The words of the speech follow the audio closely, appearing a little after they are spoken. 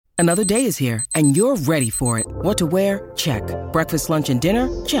Another day is here, and you're ready for it. What to wear? Check. Breakfast, lunch, and dinner?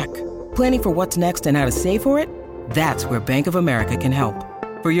 Check. Planning for what's next and how to save for it? That's where Bank of America can help.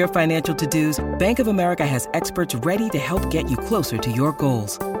 For your financial to-dos, Bank of America has experts ready to help get you closer to your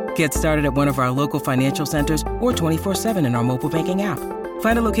goals. Get started at one of our local financial centers or 24/7 in our mobile banking app.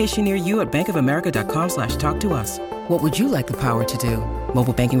 Find a location near you at bankofamerica.com/talktous. What would you like the power to do?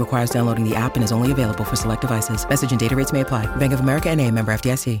 Mobile banking requires downloading the app and is only available for select devices. Message and data rates may apply. Bank of America N.A., member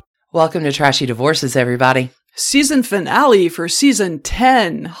FDIC. Welcome to Trashy Divorces, everybody. Season finale for season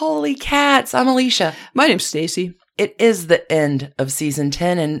 10. Holy cats, I'm Alicia. My name's Stacy. It is the end of season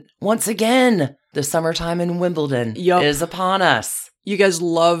 10, and once again, the summertime in Wimbledon is upon us. You guys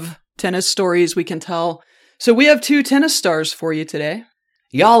love tennis stories, we can tell. So we have 2 tennis stars for you today.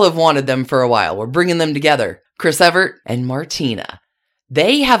 Y'all have wanted them for a while. We're bringing them together. Chris Evert and Martina.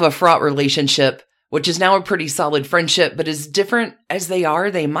 They have a fraught relationship, which is now a pretty solid friendship, but as different as they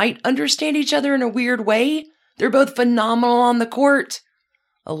are, they might understand each other in a weird way. They're both phenomenal on the court.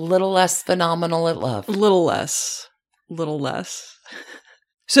 A little less phenomenal at love. A little less.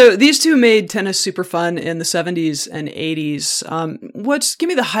 So these 2 made tennis super fun in the 70s and 80s. Give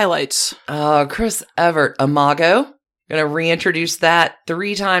me the highlights. Chris Evert, Imago. Gonna reintroduce that.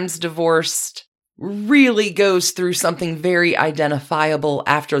 3 times divorced. Really goes through something very identifiable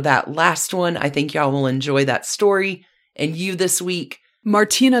after that last one. I think y'all will enjoy that story. And you this week.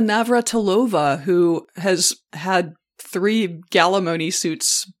 Martina Navratilova, who has had 3 Galimony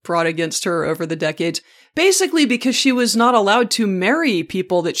suits brought against her over the decades, basically because she was not allowed to marry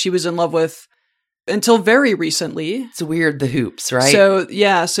people that she was in love with until very recently. It's weird, the hoops, right?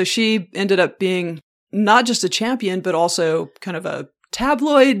 So she ended up being not just a champion, but also kind of a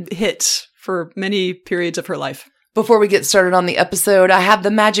tabloid hit for many periods of her life. Before we get started on the episode, I have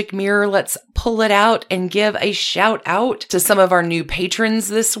the magic mirror. Let's pull it out and give a shout out to some of our new patrons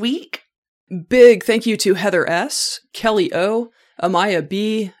this week. Big thank you to Heather S., Kelly O., Amaya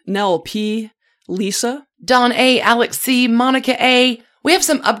B., Nell P., Lisa, Don A., Alex C., Monica A. We have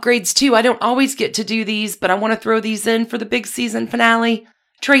some upgrades too. I don't always get to do these, but I want to throw these in for the big season finale.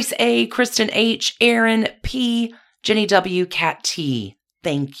 Trace A., Kristen H., Aaron P., Jenny W., Kat T.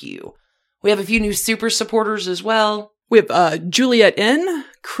 Thank you. We have a few new super supporters as well. We have Juliet N.,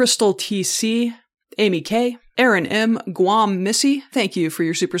 Crystal TC, Amy K., Aaron M., Guam Missy. Thank you for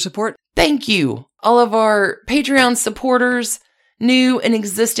your super support. Thank you. All of our Patreon supporters, new and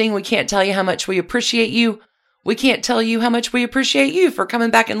existing, we can't tell you how much we appreciate you. We can't tell you how much we appreciate you for coming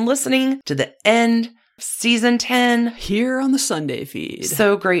back and listening to the end of season 10. Here on the Sunday feed.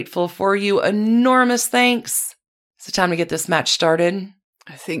 So grateful for you. Enormous thanks. It's time to get this match started.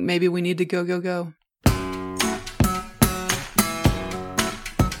 I think maybe we need to go.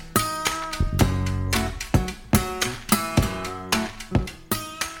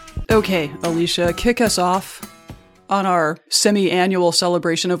 Okay, Alicia, kick us off on our semi-annual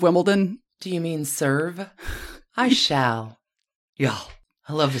celebration of Wimbledon. Do you mean serve? I shall. Y'all,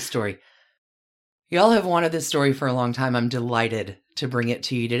 I love this story. Y'all have wanted this story for a long time. I'm delighted to bring it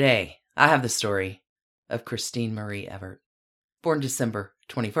to you today. I have the story of Christine Marie Evert. Born December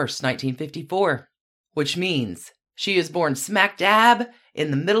 21st, 1954, which means she is born smack dab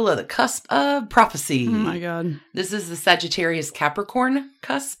in the middle of the cusp of prophecy. Oh my God. This is the Sagittarius Capricorn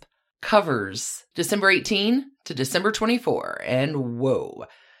cusp. Covers December 18 to December 24. And whoa,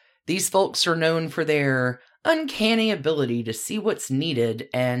 these folks are known for their uncanny ability to see what's needed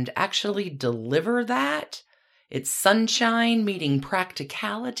and actually deliver that. It's sunshine meeting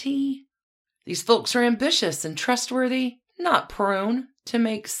practicality. These folks are ambitious and trustworthy, not prone to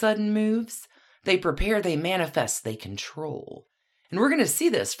make sudden moves. They prepare, they manifest, they control. And we're going to see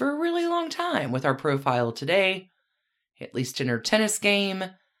this for a really long time with our profile today, at least in her tennis game,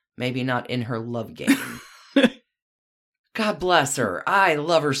 maybe not in her love game. God bless her. I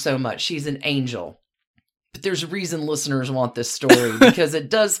love her so much. She's an angel. But there's a reason listeners want this story, because it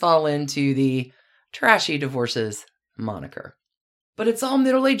does fall into the Trashy Divorces moniker. But it's all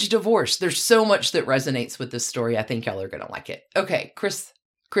middle-aged divorce. There's so much that resonates with this story. I think y'all are going to like it. Okay,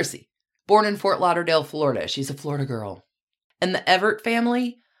 Chrissy. Born in Fort Lauderdale, Florida. She's a Florida girl. And the Evert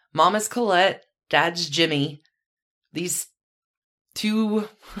family, Mama's Colette, Dad's Jimmy. These 2,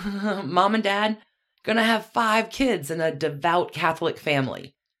 Mom and Dad, going to have 5 kids in a devout Catholic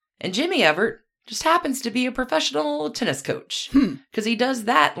family. And Jimmy Evert just happens to be a professional tennis coach. Because he does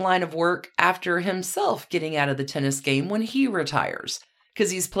that line of work after himself getting out of the tennis game when he retires. Because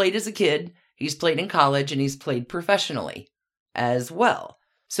he's played as a kid, he's played in college, and he's played professionally as well.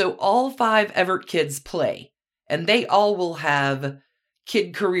 So all 5 Evert kids play. And they all will have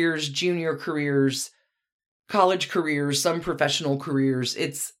kid careers, junior careers, college careers, some professional careers.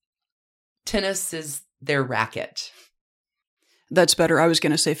 It's tennis is their racket. That's better. I was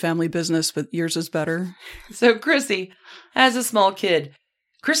going to say family business, but yours is better. So Chrissy, as a small kid,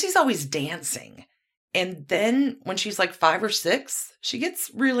 Chrissy's always dancing. And then when she's like 5 or 6, she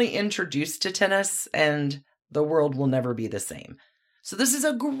gets really introduced to tennis and the world will never be the same. So this is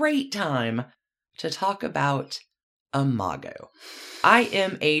a great time to talk about Imago.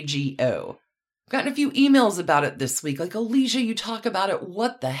 IMAGO. I've gotten a few emails about it this week. Like, Alicia, you talk about it.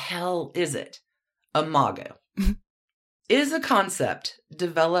 What the hell is it? Imago is a concept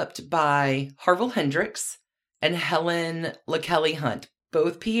developed by Harville Hendrix and Helen LaKelly Hunt,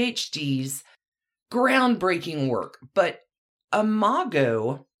 both PhDs. Groundbreaking work. But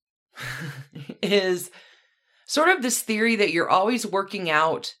Imago is sort of this theory that you're always working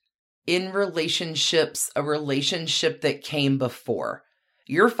out in relationships, a relationship that came before.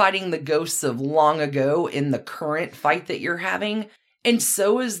 You're fighting the ghosts of long ago in the current fight that you're having, and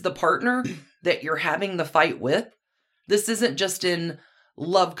so is the partner that you're having the fight with. This isn't just in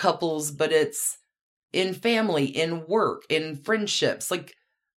love couples, but it's in family, in work, in friendships.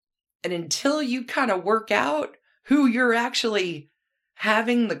 And until you kind of work out who you're actually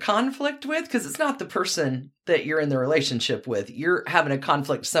having the conflict with, because it's not the person that you're in the relationship with. You're having a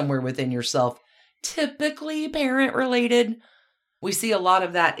conflict somewhere within yourself, typically parent related. We see a lot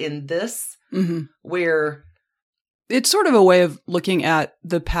of that in this, where it's sort of a way of looking at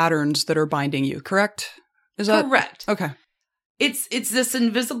the patterns that are binding you, correct? Is that correct? Okay. It's this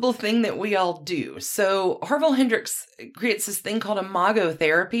invisible thing that we all do. So Harville Hendrix creates this thing called Imago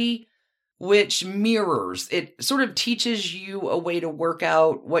therapy, which mirrors. It sort of teaches you a way to work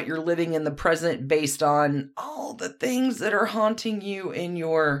out what you're living in the present based on all the things that are haunting you in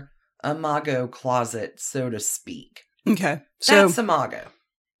your Imago closet, so to speak. Okay. So that's Imago.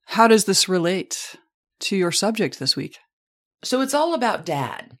 How does this relate to your subject this week? So it's all about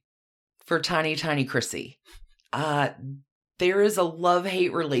dad for Tiny Chrissy. There is a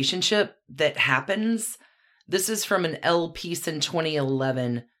love-hate relationship that happens. This is from an Elle piece in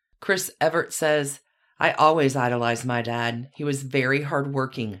 2011. Chris Evert says, I always idolized my dad. He was very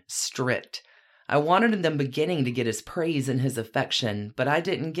hardworking, strict. I wanted in the beginning to get his praise and his affection, but I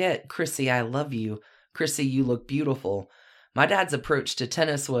didn't get, Chrissy, I love you. Chrissy, you look beautiful. My dad's approach to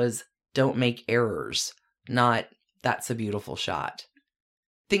tennis was, don't make errors, not, that's a beautiful shot.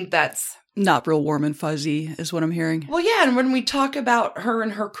 Think that's not real warm and fuzzy is what I'm hearing. Well, yeah. And when we talk about her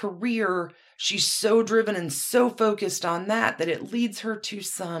and her career, she's so driven and so focused on that it leads her to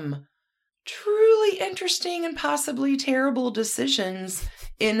some truly interesting and possibly terrible decisions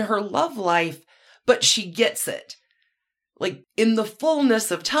in her love life, but she gets it. Like, in the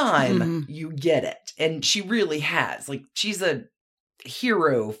fullness of time, you get it. And she really has. Like, she's a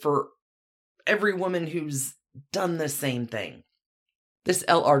hero for every woman who's done the same thing. This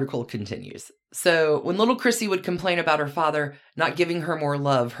Elle article continues. So when little Chrissy would complain about her father not giving her more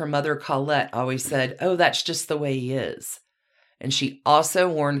love, her mother Colette always said, oh, that's just the way he is. And she also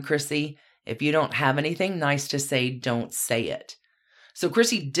warned Chrissy, if you don't have anything nice to say, don't say it. So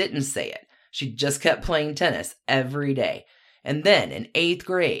Chrissy didn't say it. She just kept playing tennis every day. And then in 8th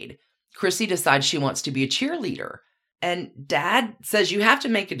grade, Chrissy decides she wants to be a cheerleader. And Dad says you have to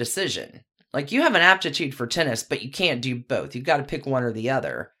make a decision. Like, you have an aptitude for tennis, but you can't do both. You've got to pick one or the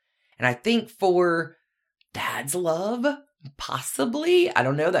other. And I think for Dad's love, possibly, I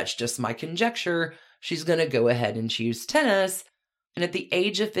don't know, that's just my conjecture, she's going to go ahead and choose tennis. And at the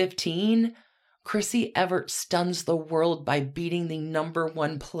age of 15, Chrissy Evert stuns the world by beating the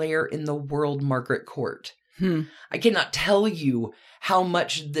 #1 player in the world, Margaret Court. I cannot tell you how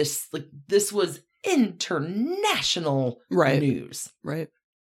much this was international news. Right.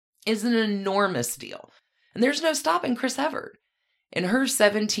 Is an enormous deal. And there's no stopping Chris Evert. In her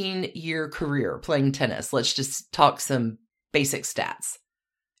 17-year career playing tennis, let's just talk some basic stats.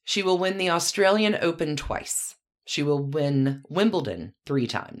 She will win the Australian Open twice. She will win Wimbledon 3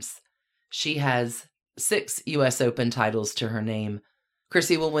 times. She has 6 U.S. Open titles to her name.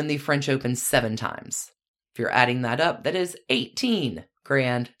 Chrissy will win the French Open 7 times. If you're adding that up, that is 18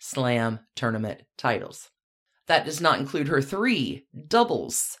 Grand Slam tournament titles. That does not include her 3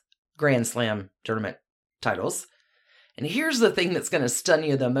 doubles Grand Slam tournament titles. And here's the thing that's going to stun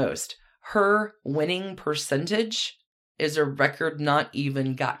you the most. Her winning percentage is a record not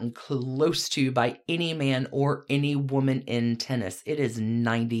even gotten close to by any man or any woman in tennis. It is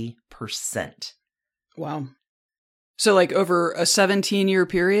 90%. Wow. So like over a 17-year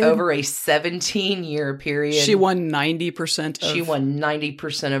period? Over a 17-year period. She won 90% of... She won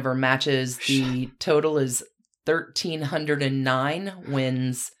 90% of her matches. The total is 1,309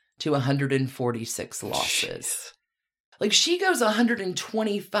 wins to 146 losses. Like, she goes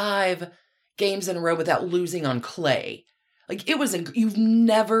 125 games in a row without losing on clay. Like, it was, you've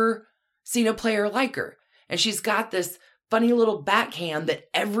never seen a player like her. And she's got this funny little backhand that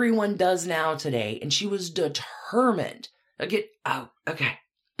everyone does now today. And she was determined. Okay.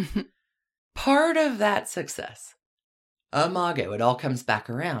 Part of that success, Imago, it all comes back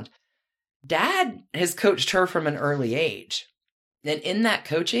around. Dad has coached her from an early age. And in that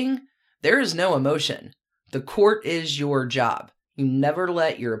coaching, there is no emotion. The court is your job. You never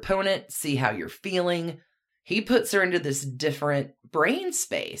let your opponent see how you're feeling. He puts her into this different brain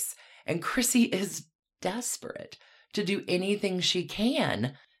space. And Chrissy is desperate to do anything she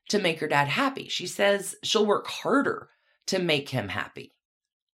can to make her dad happy. She says she'll work harder to make him happy.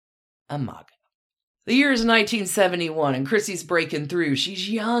 Imago. The year is 1971 and Chrissy's breaking through. She's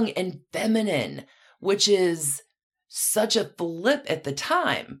young and feminine, which is such a flip at the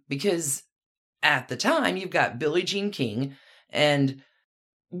time, because at the time you've got Billie Jean King and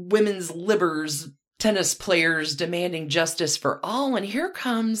women's livers, tennis players demanding justice for all. And here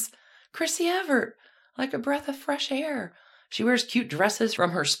comes Chrissy Evert, like a breath of fresh air. She wears cute dresses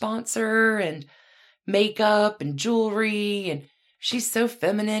from her sponsor and makeup and jewelry, and she's so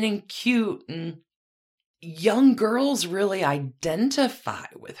feminine and cute, and young girls really identify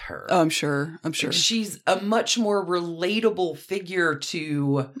with her. Oh, I'm sure. She's a much more relatable figure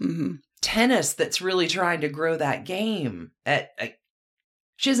to tennis that's really trying to grow that game.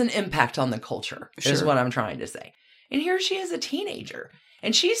 She has an impact on the culture, is what I'm trying to say. And here she is, a teenager,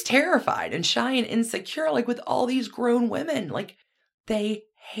 and she's terrified and shy and insecure, like with all these grown women. Like, they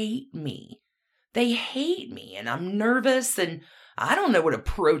hate me. They hate me, and I'm nervous, and I don't know what a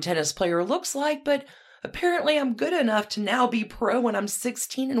pro tennis player looks like, but apparently I'm good enough to now be pro when I'm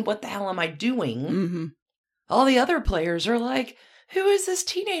 16, and what the hell am I doing? All the other players are like, who is this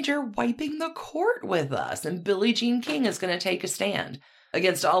teenager wiping the court with us? And Billie Jean King is going to take a stand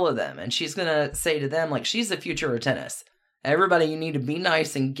against all of them, and she's going to say to them, like, she's the future of tennis. Everybody, you need to be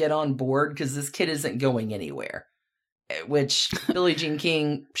nice and get on board, because this kid isn't going anywhere. Which, Billie Jean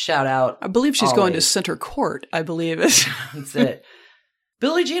King, shout out. I believe she's going to center court, I believe it. That's it.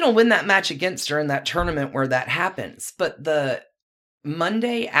 Billie Jean will win that match against her in that tournament where that happens. But the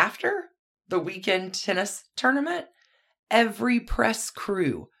Monday after the weekend tennis tournament, every press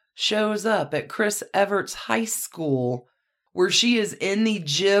crew shows up at Chris Evert's high school, where she is in the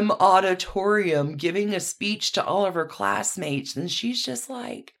gym auditorium giving a speech to all of her classmates. And she's just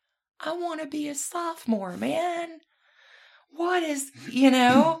like, I want to be a sophomore, man. What is,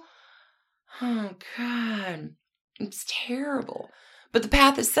 oh God, it's terrible. But the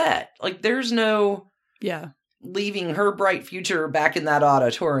path is set. Like, there's no leaving her bright future back in that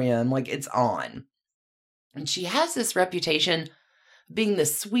auditorium. Like, it's on. And she has this reputation of being the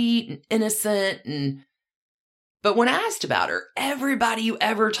sweet and innocent. But when asked about her, everybody you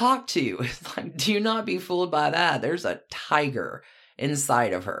ever talk to is like, do not be fooled by that. There's a tiger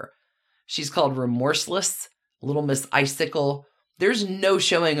inside of her. She's called remorseless, Little Miss Icicle. There's no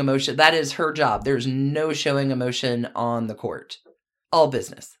showing emotion. That is her job. There's no showing emotion on the court. All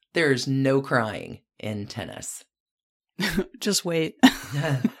business. There's no crying in tennis. Just wait.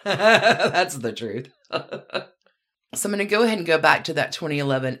 That's the truth. So I'm going to go ahead and go back to that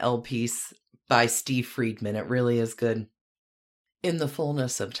 2011 Elle piece by Steve Friedman. It really is good. In the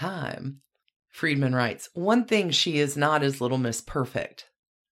fullness of time, Friedman writes, one thing she is not is Little Miss Perfect.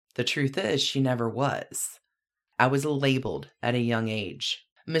 The truth is, she never was. I was labeled at a young age.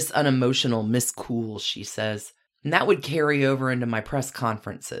 Miss Unemotional, Miss Cool, she says. And that would carry over into my press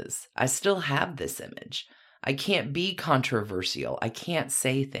conferences. I still have this image. I can't be controversial. I can't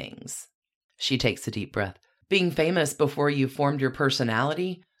say things. She takes a deep breath. Being famous before you formed your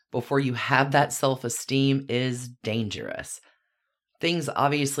personality, before you have that self-esteem, is dangerous. Things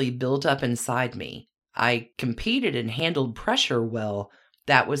obviously built up inside me. I competed and handled pressure well.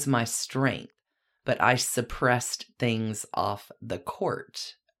 That was my strength. But I suppressed things off the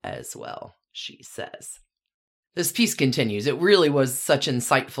court as well, she says. This piece continues. It really was such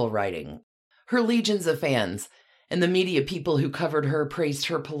insightful writing. Her legions of fans and the media people who covered her praised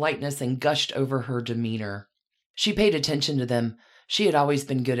her politeness and gushed over her demeanor. She paid attention to them. She had always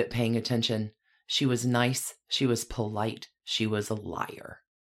been good at paying attention. She was nice. She was polite. She was a liar.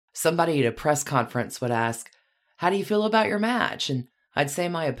 Somebody at a press conference would ask, how do you feel about your match? And I'd say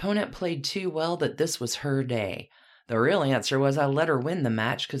my opponent played too well, that this was her day. The real answer was I let her win the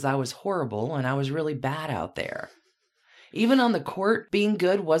match because I was horrible and I was really bad out there. Even on the court, being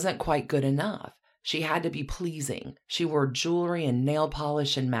good wasn't quite good enough. She had to be pleasing. She wore jewelry and nail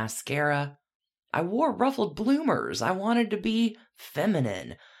polish and mascara. I wore ruffled bloomers. I wanted to be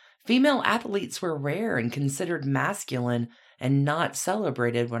feminine. Female athletes were rare and considered masculine, and not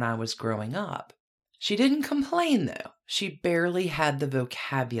celebrated when I was growing up. She didn't complain, though. She barely had the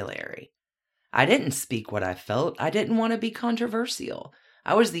vocabulary. I didn't speak what I felt. I didn't want to be controversial.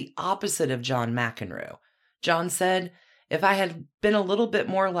 I was the opposite of John McEnroe. John said, if I had been a little bit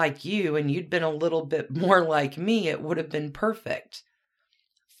more like you and you'd been a little bit more like me, it would have been perfect.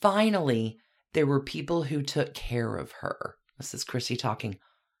 Finally, there were people who took care of her. This is Chrissy talking.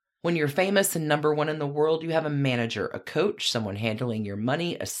 When you're famous and number one in the world, you have a manager, a coach, someone handling your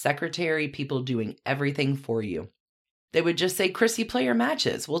money, a secretary, people doing everything for you. They would just say, Chrissy, play your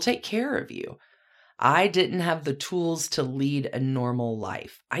matches. We'll take care of you. I didn't have the tools to lead a normal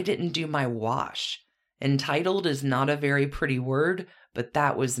life. I didn't do my wash. Entitled is not a very pretty word, but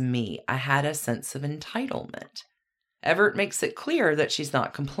that was me. I had a sense of entitlement. Everett makes it clear that she's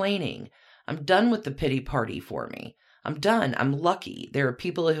not complaining. I'm done with the pity party for me. I'm done. I'm lucky. There are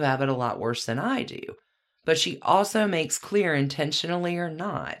people who have it a lot worse than I do. But she also makes clear, intentionally or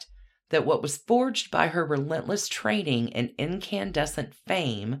not, that what was forged by her relentless training and incandescent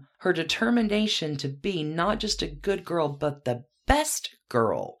fame, her determination to be not just a good girl, but the best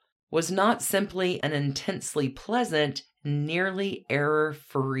girl, was not simply an intensely pleasant, nearly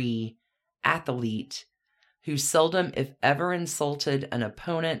error-free athlete who seldom, if ever, insulted an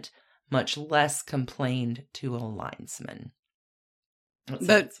opponent, much less complained to a linesman.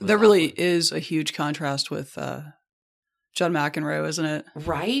 That really is a huge contrast with John McEnroe, isn't it?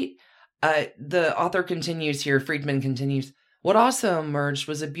 Right? The author continues here, Friedman continues, what also emerged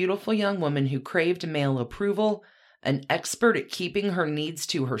was a beautiful young woman who craved male approval, an expert at keeping her needs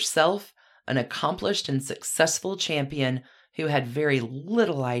to herself, an accomplished and successful champion who had very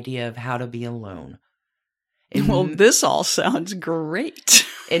little idea of how to be alone. Well, this all sounds great.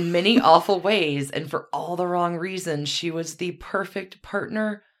 In many awful ways, and for all the wrong reasons, she was the perfect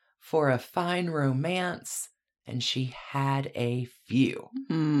partner for a fine romance, and she had a few.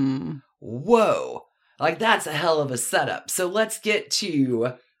 Whoa. Like, that's a hell of a setup. So let's get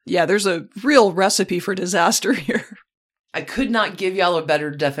to... Yeah, there's a real recipe for disaster here. I could not give y'all a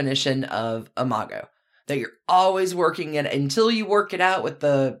better definition of imago. That you're always working it until you work it out with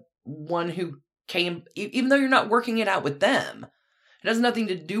the one who came, even though you're not working it out with them. It has nothing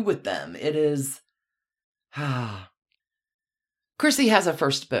to do with them. It is... Chrissy has a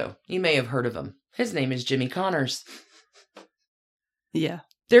first beau. You may have heard of him. His name is Jimmy Connors. Yeah.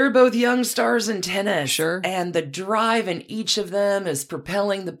 They're both young stars in tennis. Sure. And the drive in each of them is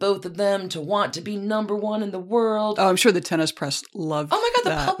propelling the both of them to want to be number one in the world. Oh, I'm sure the tennis press loved Oh my God,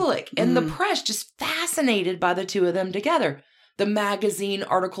 that. the public and the press just fascinated by the two of them together. The magazine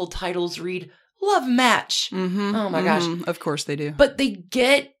article titles read, Love Match. Mm-hmm, Oh my gosh. Of course they do. But they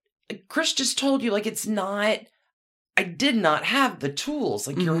get, Chris just told you, like, it's not, I did not have the tools.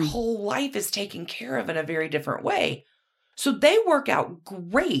 Like, your whole life is taken care of in a very different way. So they work out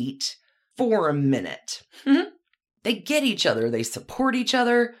great for a minute. They get each other. They support each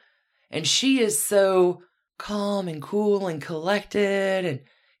other. And she is so calm and cool and collected. And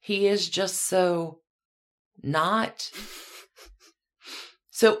he is just so not.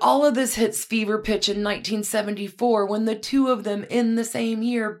 So all of this hits fever pitch in 1974 when the two of them in the same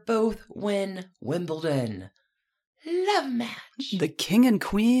year both win Wimbledon. Love match. The king and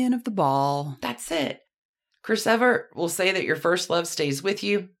queen of the ball. That's it. Chris Evert will say that your first love stays with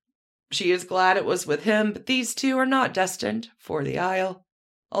you. She is glad it was with him, but these two are not destined for the aisle.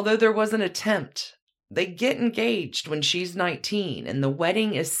 Although there was an attempt. They get engaged when she's 19, and the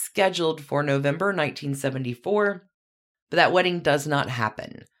wedding is scheduled for November 1974, but that wedding does not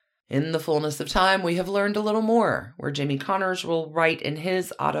happen. In the fullness of time, we have learned a little more, where Jimmy Connors will write in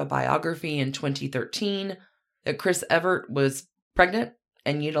his autobiography in 2013 that Chris Evert was pregnant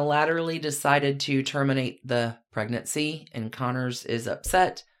and unilaterally decided to terminate the pregnancy, and Connors is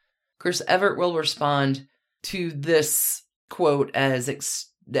upset. Chris Evert will respond to this quote as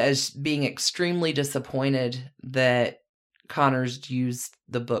being extremely disappointed that Connors used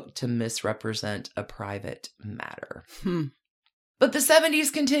the book to misrepresent a private matter. But the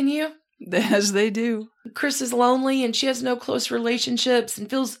 70s continue. As they do. Chris is lonely and she has no close relationships and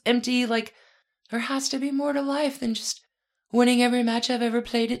feels empty, like there has to be more to life than just winning every match I've ever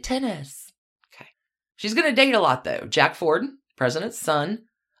played at tennis. Okay. She's going to date a lot, though. Jack Ford, president's son.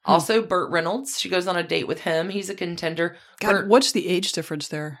 Also, Burt Reynolds. She goes on a date with him. He's a contender. God, what's the age difference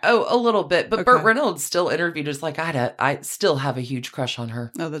there? Oh, a little bit. But Okay. Burt Reynolds still interviewed as like, I still have a huge crush on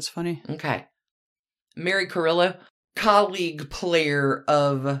her. Oh, that's funny. Okay. Mary Carrillo, colleague player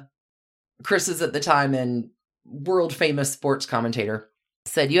of Chris's at the time and world famous sports commentator,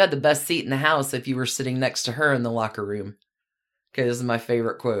 said you had the best seat in the house if you were sitting next to her in the locker room. Okay, this is my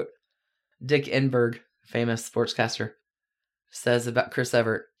favorite quote. Dick Enberg, famous sportscaster. says about Chris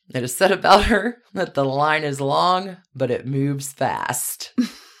Evert, it is said about her that the line is long, but it moves fast.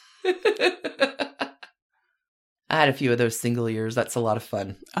 I had a few of those single years. That's a lot of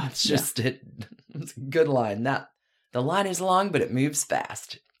fun. It's just, it's a good line. The line is long, but it moves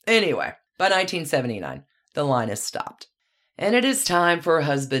fast. Anyway, by 1979, the line is stopped. And it is time for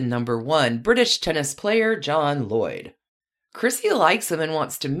husband number 1, British tennis player John Lloyd. Chrissy likes him and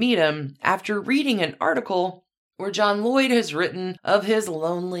wants to meet him after reading an article where John Lloyd has written of his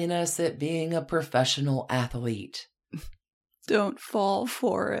loneliness at being a professional athlete. Don't fall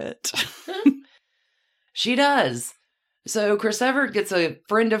for it. She does. So Chris Evert gets a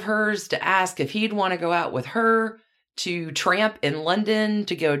friend of hers to ask if he'd want to go out with her to tramp in London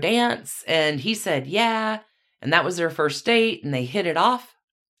to go dance. And he said, yeah. And that was their first date and they hit it off.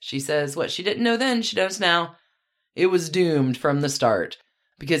 She says what she didn't know then, she knows now. It was doomed from the start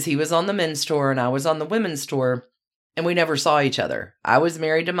because he was on the men's tour and I was on the women's tour and we never saw each other. I was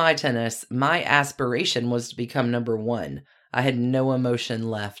married to my tennis. My aspiration was to become number 1. I had no emotion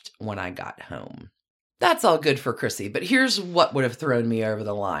left when I got home. That's all good for Chrissy, but here's what would have thrown me over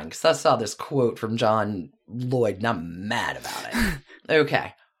the line, because I saw this quote from John Lloyd, and I'm mad about it.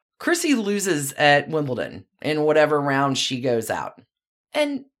 Okay. Chrissy loses at Wimbledon in whatever round she goes out,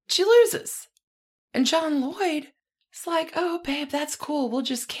 and she loses. And John Lloyd is like, oh, babe, that's cool. We'll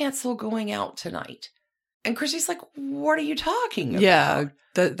just cancel going out tonight. And Chrissy's like, what are you talking about? Yeah,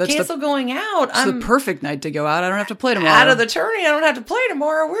 that's cancel going out. It's the perfect night to go out. I don't have to play tomorrow. Out of the tourney, I don't have to play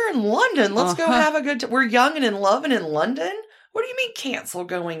tomorrow. We're in London. Let's go have a good we're young and in love and in London? What do you mean cancel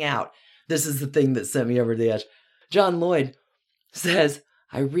going out? This is the thing that sent me over the edge. John Lloyd says,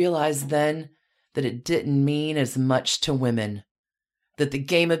 I realized then that it didn't mean as much to women. That the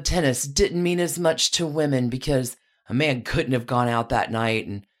game of tennis didn't mean as much to women because a man couldn't have gone out that night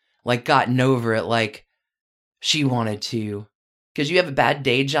and gotten over it like she wanted to. Because you have a bad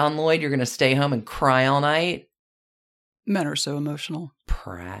day, John Lloyd, you're going to stay home and cry all night? Men are so emotional.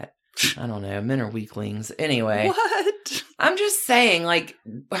 Prat. I don't know. Men are weaklings. Anyway. What? I'm just saying,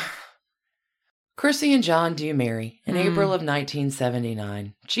 Chrissy and John do marry in April of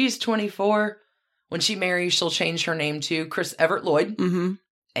 1979. She's 24. When she marries, she'll change her name to Chris Evert Lloyd. Mm-hmm.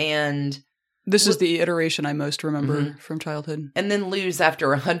 And this is the iteration I most remember from childhood. And then lose after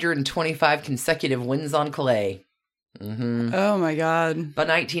 125 consecutive wins on clay. Mm-hmm. Oh my God. By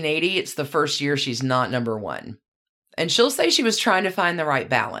 1980, it's the first year she's not number 1. And she'll say she was trying to find the right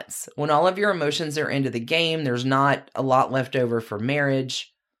balance. When all of your emotions are into the game, there's not a lot left over for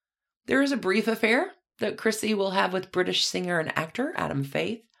marriage. There is a brief affair that Chrissy will have with British singer and actor Adam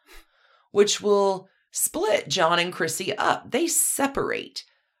Faith, which will split John and Chrissy up. They separate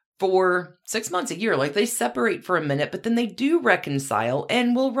for 6 months, a year. They separate for a minute, but then they do reconcile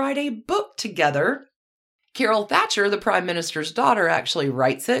and will write a book together. Carol Thatcher, the Prime Minister's daughter, actually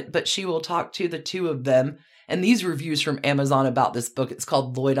writes it, but she will talk to the two of them. And these reviews from Amazon about this book, it's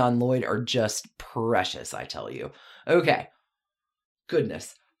called Lloyd on Lloyd, are just precious, I tell you. Okay.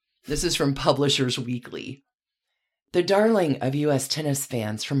 Goodness. This is from Publishers Weekly. The darling of U.S. tennis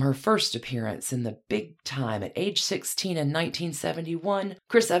fans from her first appearance in the big time at age 16 in 1971,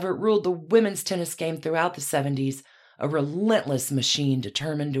 Chris Evert ruled the women's tennis game throughout the 70s, a relentless machine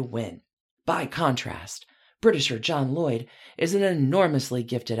determined to win. By contrast, Britisher John Lloyd is an enormously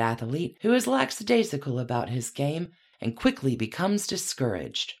gifted athlete who is lackadaisical about his game and quickly becomes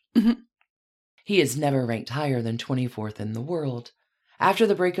discouraged. He is never ranked higher than 24th in the world. After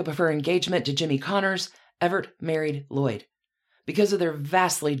the breakup of her engagement to Jimmy Connors, Evert married Lloyd. Because of their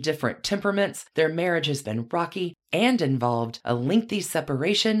vastly different temperaments, their marriage has been rocky and involved a lengthy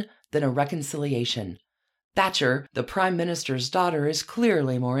separation than a reconciliation. Thatcher, the Prime Minister's daughter, is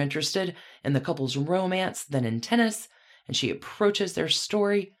clearly more interested in the couple's romance than in tennis, and she approaches their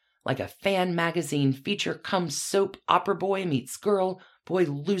story like a fan magazine feature come soap opera boy meets girl, boy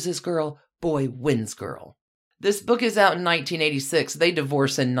loses girl, boy wins girl. This book is out in 1986. They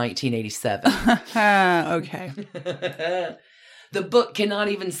divorce in 1987. Okay. The book cannot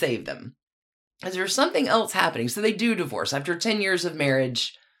even save them. Is there something else happening? So they do divorce after 10 years of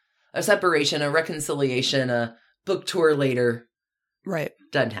marriage. A separation, a reconciliation, a book tour later. Right.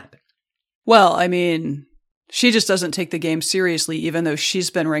 Doesn't happen. Well, I mean, she just doesn't take the game seriously, even though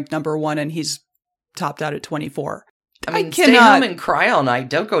she's been ranked number 1 and he's topped out at 24. I mean, stay home and cry all night.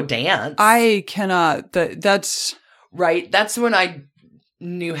 Don't go dance. I cannot. That's... Right. That's when I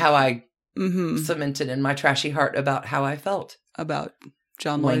knew how I cemented in my trashy heart about how I felt. About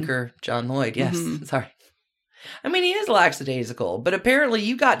John Lloyd. Wanker John Lloyd, yes. Sorry. I mean, he is lackadaisical, but apparently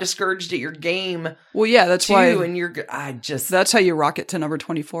you got discouraged at your game. Well, yeah, that's too, why. And that's how you rocket to number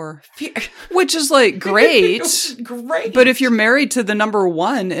 24, which is like great. Great. But if you're married to the number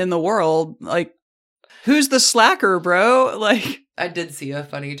 1 in the world, like, who's the slacker, bro? Like, I did see a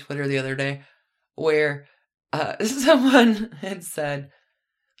funny Twitter the other day where someone had said,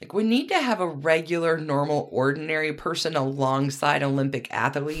 like, we need to have a regular, normal, ordinary person alongside Olympic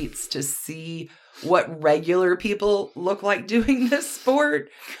athletes to see what regular people look like doing this sport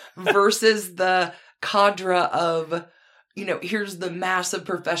versus the cadre of, here's the massive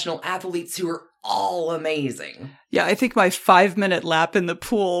professional athletes who are all amazing. Yeah, I think my 5-minute lap in the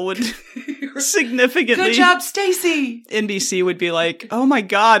pool would significantly. Good job, Stacy. NBC would be like, oh my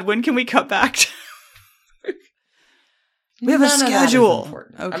God, when can we cut back? We have a schedule.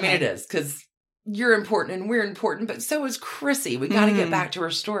 Okay. I mean, it is, because you're important and we're important, but so is Chrissy. We got to get back to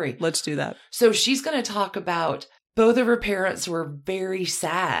her story. Let's do that. So she's going to talk about both of her parents were very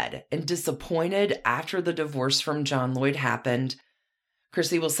sad and disappointed after the divorce from John Lloyd happened.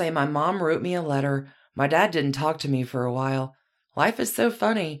 Chrissy will say, my mom wrote me a letter. My dad didn't talk to me for a while. Life is so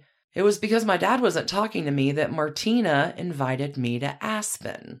funny. It was because my dad wasn't talking to me that Martina invited me to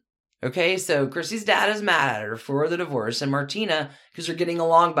Aspen. Okay, so Chrissy's dad is mad at her for the divorce, and Martina, because they're getting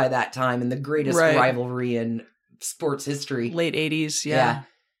along by that time in the greatest rivalry in sports history. Late 80s, yeah.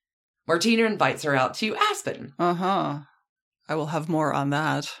 Martina invites her out to Aspen. I will have more on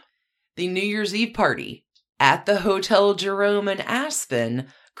that. The New Year's Eve party. At the Hotel Jerome in Aspen,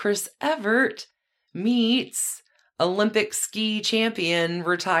 Chris Evert meets Olympic ski champion,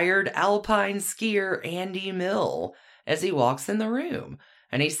 retired alpine skier Andy Mill as he walks in the room.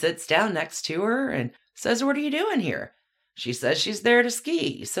 And he sits down next to her and says, what are you doing here? She says she's there to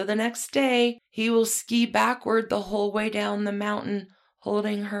ski. So the next day, he will ski backward the whole way down the mountain,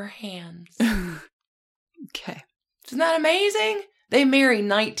 holding her hands. Okay. Isn't that amazing? They marry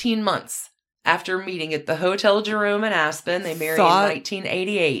 19 months after meeting at the Hotel Jerome in Aspen. They married in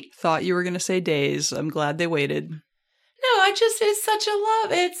 1988. Thought you were going to say days. I'm glad they waited. No, it's such a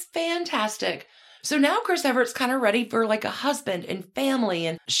love. It's fantastic. So now Chris Evert's kind of ready for like a husband and family,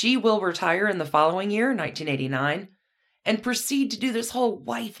 and she will retire in the following year, 1989, and proceed to do this whole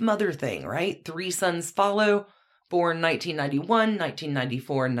wife-mother thing, right? 3 sons follow, born 1991,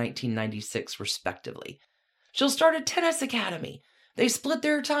 1994, and 1996, respectively. She'll start a tennis academy. They split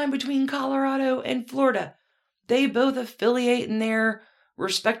their time between Colorado and Florida. They both affiliate in their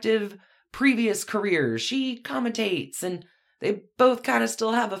respective previous careers. She commentates, and they both kind of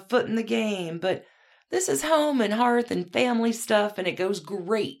still have a foot in the game, but this is home and hearth and family stuff, and it goes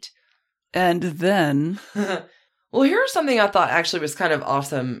great. And then... Well, here's something I thought actually was kind of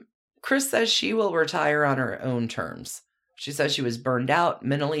awesome. Chris says she will retire on her own terms. She says she was burned out.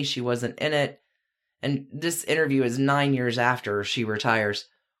 Mentally, she wasn't in it. And this interview is 9 years after she retires.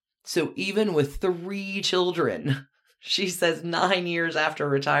 So even with 3 children, she says 9 years after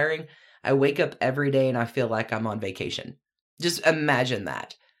retiring, I wake up every day and I feel like I'm on vacation. Just imagine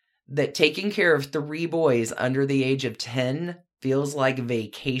that taking care of 3 boys under the age of 10 feels like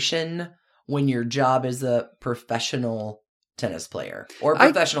vacation when your job is a professional tennis player or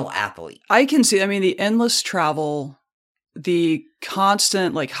professional athlete. I can see, the endless travel, the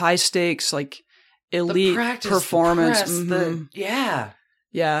constant, like, high stakes, like, elite performance. Yeah,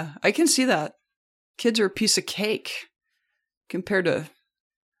 I can see that. Kids are a piece of cake compared to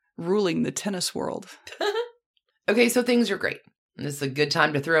ruling the tennis world. Okay, so things are great. This is a good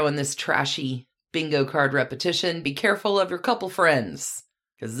time to throw in this trashy bingo card repetition. Be careful of your couple friends,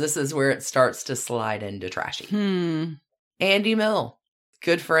 because this is where it starts to slide into trashy. Andy Mill,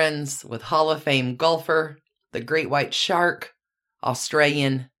 good friends with Hall of Fame golfer, the great white shark,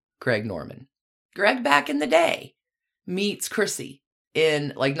 Australian Greg Norman. Greg, back in the day, meets Chrissy in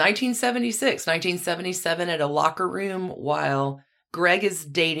like 1976, 1977 at a locker room while Greg is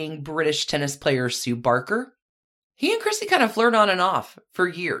dating British tennis player Sue Barker. He and Chrissy kind of flirt on and off for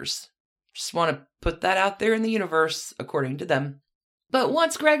years. Just want to put that out there in the universe, according to them. But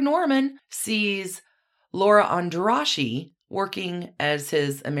once Greg Norman sees Laura Andraschi working as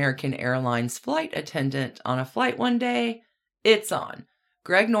his American Airlines flight attendant on a flight one day, it's on.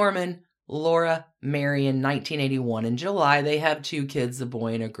 Greg Norman, Laura marry in 1981. In July, they have 2 kids, a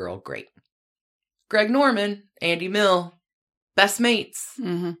boy and a girl. Great. Greg Norman, Andy Mill, best mates.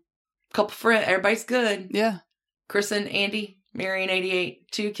 Couple friends, everybody's good. Yeah. Chris and Andy, marry in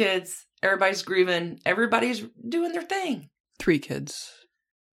 88, 2 kids, everybody's grooving, everybody's doing their thing. 3 kids.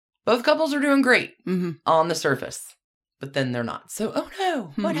 Both couples are doing great on the surface, but then they're not. So, oh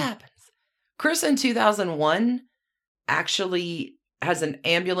no, what happens? Chris in 2001 actually has an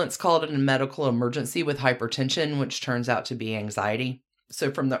ambulance called in a medical emergency with hypertension, which turns out to be anxiety.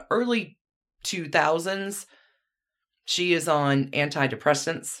 So from the early 2000s, she is on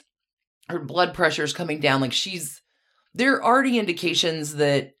antidepressants. Her blood pressure is coming down. Like there are already indications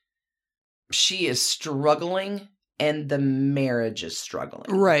that she is struggling and the marriage is struggling.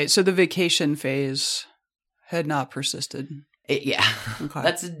 Right. So the vacation phase had not persisted. Yeah, Okay.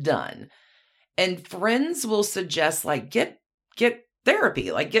 That's done. And friends will suggest, like, get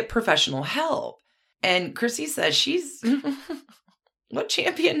therapy, like get professional help. And Chrissy says what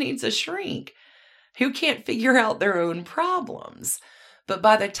champion needs a shrink who can't figure out their own problems? But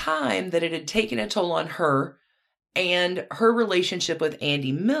by the time that it had taken a toll on her and her relationship with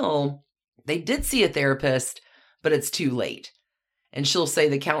Andy Mill, they did see a therapist, but it's too late. And she'll say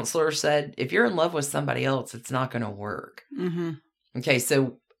the counselor said, if you're in love with somebody else, it's not going to work. Mm-hmm. Okay,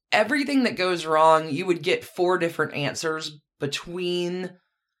 so everything that goes wrong, you would get 4 different answers between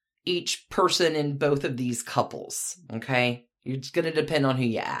each person in both of these couples. Okay, it's going to depend on who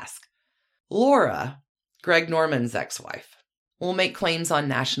you ask. Laura, Greg Norman's ex-wife, will make claims on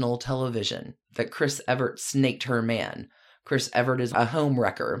national television that Chris Evert snaked her man. Chris Evert is a home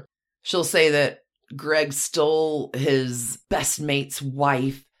wrecker. She'll say that Greg stole his best mate's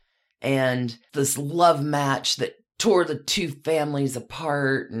wife and this love match that tore the 2 families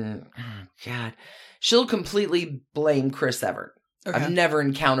apart. And, oh God, she'll completely blame Chris Evert. Okay. I've never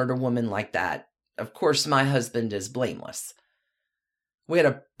encountered a woman like that. Of course, my husband is blameless. We had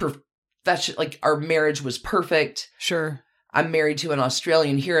a profession, like our marriage was perfect. Sure. I'm married to an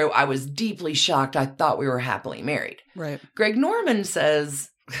Australian hero. I was deeply shocked. I thought we were happily married. Right. Greg Norman says,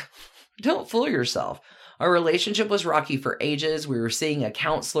 don't fool yourself. Our relationship was rocky for ages. We were seeing a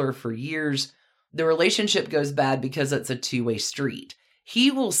counselor for years. The relationship goes bad because it's a 2-way street. He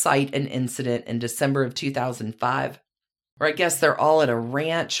will cite an incident in December of 2005, where I guess they're all at a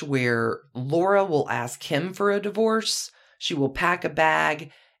ranch where Laura will ask him for a divorce. She will pack a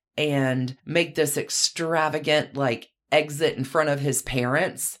bag and make this extravagant, like, exit in front of his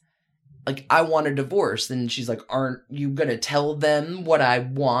parents. Like, I want a divorce. And she's like, aren't you going to tell them what I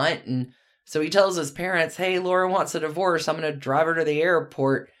want? And so he tells his parents, hey, Laura wants a divorce. I'm going to drive her to the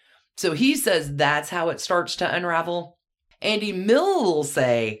airport. So he says that's how it starts to unravel. Andy Mill will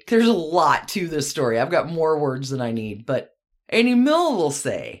say, there's a lot to this story. I've got more words than I need, but Andy Mill will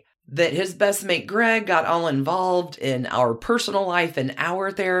say that his best mate Greg got all involved in our personal life and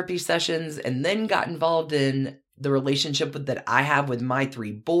our therapy sessions, and then got involved in the relationship that I have with my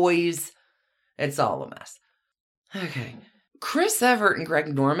 3 boys. It's all a mess. Okay. Chris Evert and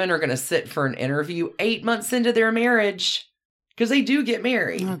Greg Norman are going to sit for an interview 8 months into their marriage, because they do get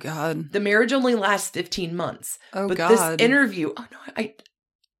married. Oh, God. The marriage only lasts 15 months. Oh, but God. this interview,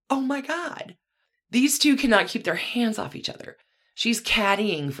 oh my God. These 2 cannot keep their hands off each other. She's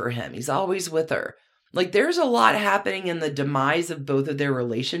caddying for him. He's always with her. Like, there's a lot happening in the demise of both of their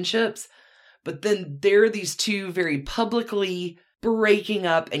relationships. But then there are these 2 very publicly breaking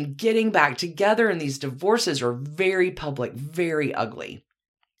up and getting back together. And these divorces are very public, very ugly.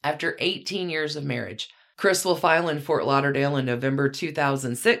 After 18 years of marriage, Chris will file in Fort Lauderdale in November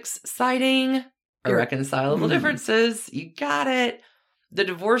 2006, citing irreconcilable differences. You got it. The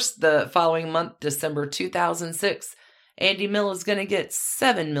divorce the following month, December 2006, Andy Mill is going to get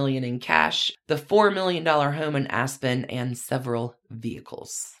 $7 million in cash, the $4 million home in Aspen, and several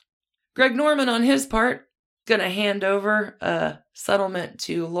vehicles. Greg Norman, on his part, going to hand over a settlement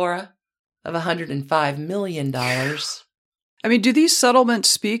to Laura of $105 million. I mean, do these settlements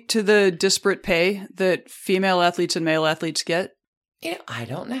speak to the disparate pay that female athletes and male athletes get? I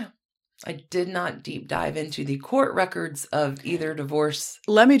don't know. I did not deep dive into the court records of either divorce.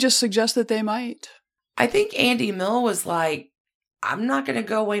 Let me just suggest that they might. I think Andy Mill was like, I'm not going to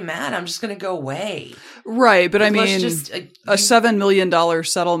go away mad. I'm just going to go away. Right, but I Let's mean, just, a $7 million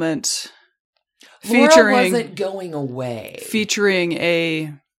settlement Laura wasn't going away. featuring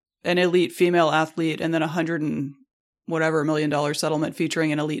an elite female athlete, and then $100 million settlement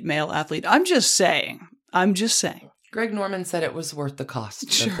featuring an elite male athlete. I'm just saying. Greg Norman said it was worth the cost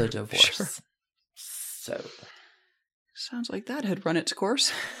of the divorce. Sure. So. Sounds like that had run its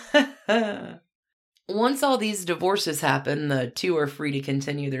course. Once all these divorces happen, the 2 are free to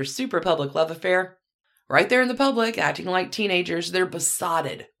continue their super public love affair. Right there in the public, acting like teenagers, they're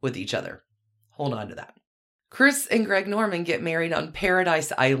besotted with each other. Hold on to that. Chris and Greg Norman get married on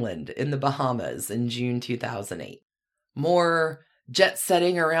Paradise Island in the Bahamas in June 2008. More jet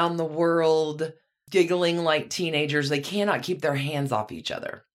setting around the world, giggling like teenagers. They cannot keep their hands off each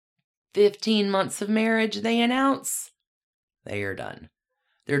other. 15 months of marriage, they announce they are done.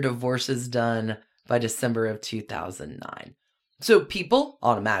 Their divorce is done by December of 2009. So people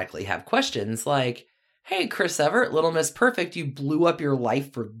automatically have questions like, hey, Chris Evert, Little Miss Perfect, you blew up your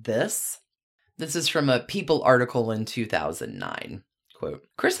life for this? This is from a People article in 2009. Quote,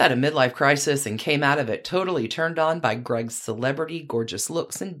 Chris had a midlife crisis and came out of it totally turned on by Greg's celebrity, gorgeous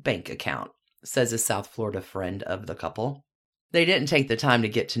looks, and bank account, says a South Florida friend of the couple. They didn't take the time to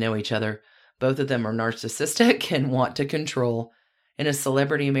get to know each other. Both of them are narcissistic and want to control. In a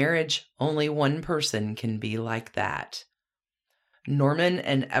celebrity marriage, only one person can be like that. Norman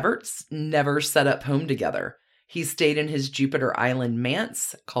and Everts never set up home together. He stayed in his Jupiter Island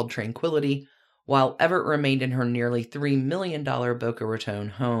manse, called Tranquility, while Evert remained in her nearly $3 million Boca Raton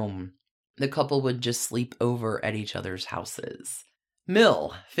home. The couple would just sleep over at each other's houses.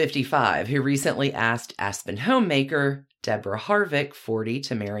 Mill, 55, who recently asked Aspen homemaker Deborah Harvick, 40,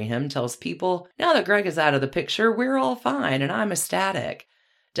 to marry him, tells People, now that Greg is out of the picture, we're all fine and I'm ecstatic.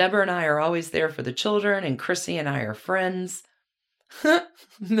 Deborah and I are always there for the children and Chrissy and I are friends.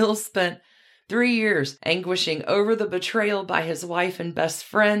 Mill spent 3 years anguishing over the betrayal by his wife and best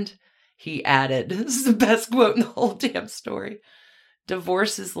friend. He added, this is the best quote in the whole damn story,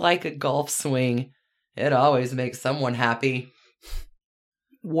 divorce is like a golf swing. It always makes someone happy.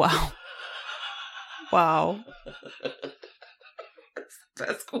 Wow. Wow. That's the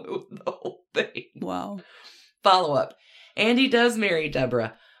best quote in the whole thing. Wow. Follow up. Andy does marry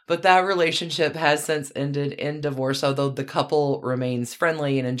Deborah, but that relationship has since ended in divorce, although the couple remains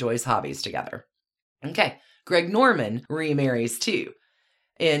friendly and enjoys hobbies together. Okay. Greg Norman remarries too.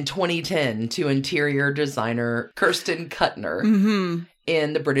 In 2010 to interior designer Kirsten Kuttner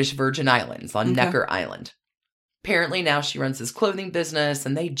in the British Virgin Islands on Necker Island. Apparently now she runs his clothing business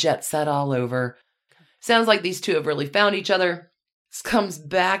and they jet set all over. Sounds like these two have really found each other. This comes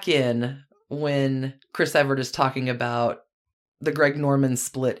back in when Chris Evert is talking about the Greg Norman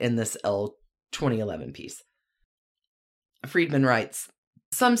split in this Elle 2011 piece. Friedman writes,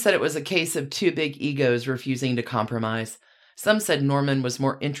 some said it was a case of two big egos refusing to compromise. Some said Norman was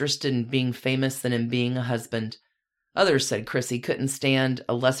more interested in being famous than in being a husband. Others said Chrissy couldn't stand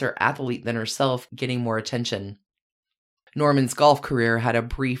a lesser athlete than herself getting more attention. Norman's golf career had a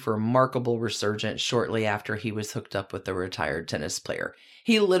brief, remarkable resurgence shortly after he was hooked up with a retired tennis player.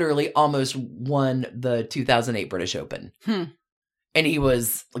 He literally almost won the 2008 British Open. And he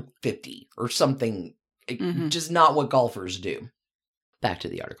was like 50 or something, just not what golfers do. Back to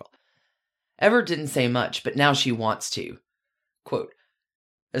the article. Evert didn't say much, but now she wants to. Quote,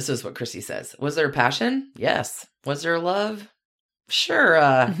 this is what Chrissy says. Was there passion? Yes. Was there love?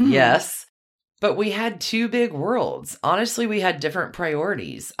 Sure, yes. But we had two big worlds. Honestly, we had different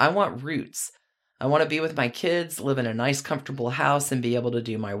priorities. I want roots. I want to be with my kids, live in a nice, comfortable house, and be able to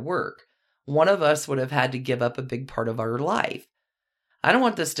do my work. One of us would have had to give up a big part of our life. I don't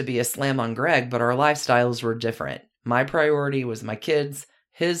want this to be a slam on Greg, but our lifestyles were different. My priority was my kids.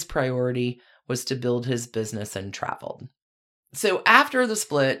 His priority was to build his business and travel. So after the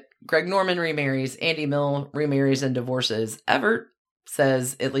split, Greg Norman remarries, Andy Mill remarries and divorces. Evert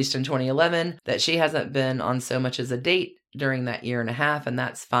says, at least in 2011, that she hasn't been on so much as a date during that year and a half, and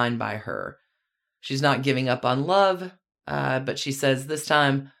that's fine by her. She's not giving up on love, but she says this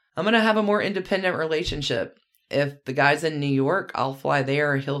time, I'm going to have a more independent relationship. If the guy's in New York, I'll fly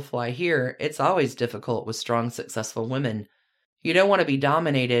there, he'll fly here. It's always difficult with strong, successful women. You don't want to be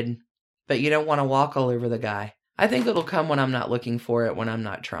dominated, but you don't want to walk all over the guy. I think it'll come when I'm not looking for it, when I'm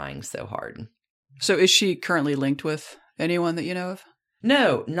not trying so hard. So is she currently linked with anyone that you know of?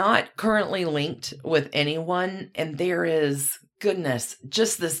 No, not currently linked with anyone. And there is, goodness,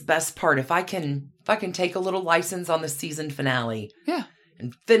 just this best part. If I can take a little license on the season finale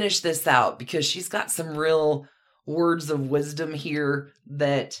and finish this out, because she's got some real words of wisdom here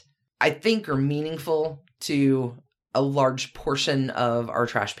that I think are meaningful to a large portion of our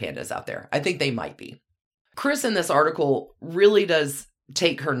trash pandas out there. I think they might be. Chris in this article really does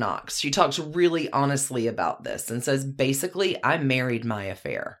take her knocks. She talks really honestly about this and says, basically, I married my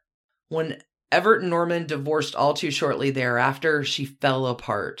affair. When Evert and Norman divorced all too shortly thereafter, she fell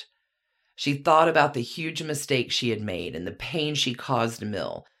apart. She thought about the huge mistake she had made and the pain she caused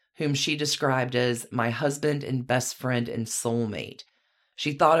Mill, whom she described as my husband and best friend and soulmate.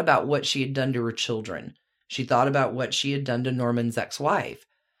 She thought about what she had done to her children. She thought about what she had done to Norman's ex-wife.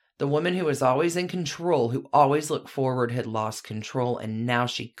 The woman who was always in control, who always looked forward, had lost control, and now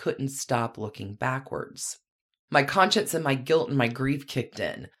she couldn't stop looking backwards. My conscience and my guilt and my grief kicked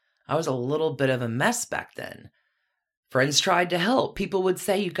in. I was a little bit of a mess back then. Friends tried to help. People would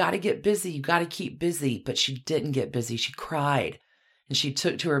say, you got to get busy, you got to keep busy. But she didn't get busy. She cried. And she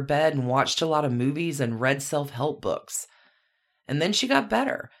took to her bed and watched a lot of movies and read self-help books. And then she got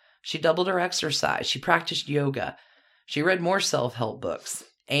better. She doubled her exercise. She practiced yoga. She read more self-help books,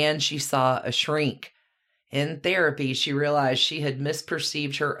 and she saw a shrink. In therapy, she realized she had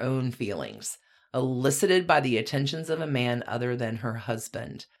misperceived her own feelings, elicited by the attentions of a man other than her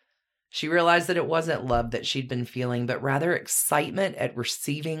husband. She realized that it wasn't love that she'd been feeling, but rather excitement at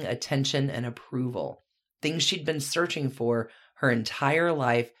receiving attention and approval, things she'd been searching for her entire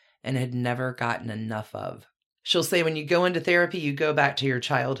life and had never gotten enough of. She'll say when you go into therapy, you go back to your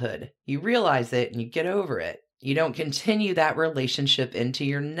childhood. You realize it and you get over it. You don't continue that relationship into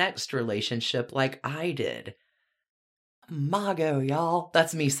your next relationship like I did. Mago, y'all.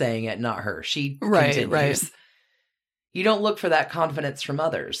 That's me saying it, not her. She continues. Right. You don't look for that confidence from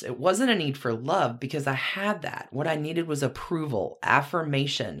others. It wasn't a need for love because I had that. What I needed was approval,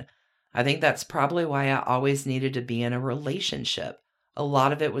 affirmation. I think that's probably why I always needed to be in a relationship. A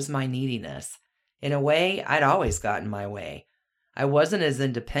lot of it was my neediness. In a way, I'd always gotten my way. I wasn't as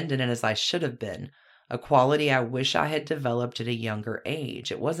independent as I should have been, a quality I wish I had developed at a younger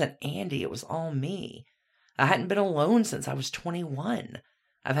age. It wasn't Andy, it was all me. I hadn't been alone since I was 21.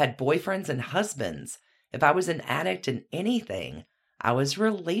 I've had boyfriends and husbands. If I was an addict in anything, I was a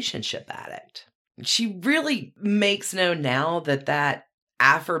relationship addict. She really makes known now that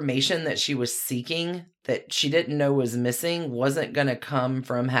affirmation that she was seeking, that she didn't know was missing, wasn't going to come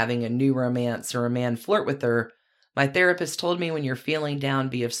from having a new romance or a man flirt with her. My therapist told me when you're feeling down,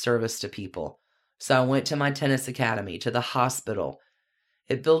 be of service to people. So I went to my tennis academy, to the hospital.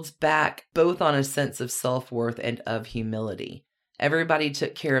 It builds back both on a sense of self-worth and of humility. Everybody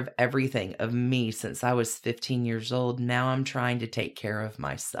took care of everything of me since I was 15 years old. Now I'm trying to take care of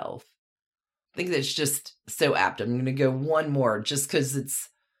myself. I think that's just so apt. I'm going to go one more just because it's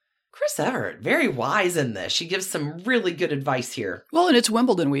Chris Evert. Very wise in this. She gives some really good advice here. Well, and it's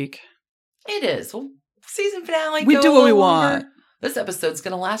Wimbledon week. It is. Well, season finale. We do what we want. This episode's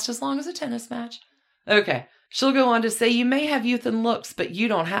going to last as long as a tennis match. Okay. She'll go on to say, you may have youth and looks, but you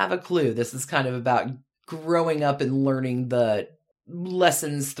don't have a clue. This is kind of about growing up and learning the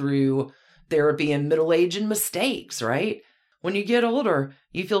lessons through therapy and middle age and mistakes, right? When you get older,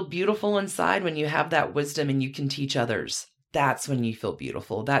 you feel beautiful inside when you have that wisdom and you can teach others. That's when you feel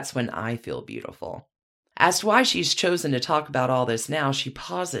beautiful. That's when I feel beautiful. Asked why she's chosen to talk about all this now, she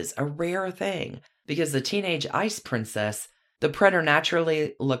pauses, a rare thing, because the teenage ice princess, the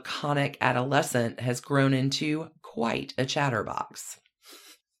preternaturally laconic adolescent, has grown into quite a chatterbox.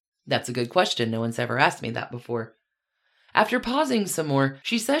 That's a good question. No one's ever asked me that before. After pausing some more,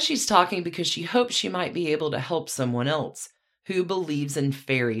 she says she's talking because she hopes she might be able to help someone else who believes in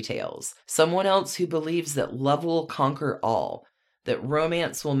fairy tales, someone else who believes that love will conquer all, that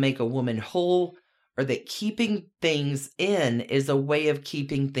romance will make a woman whole, or that keeping things in is a way of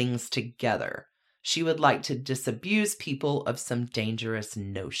keeping things together. She would like to disabuse people of some dangerous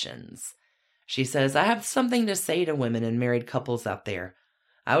notions. She says, I have something to say to women and married couples out there.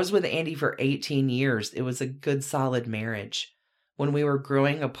 I was with Andy for 18 years. It was a good, solid marriage. When we were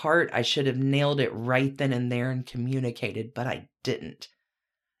growing apart, I should have nailed it right then and there and communicated, but I didn't.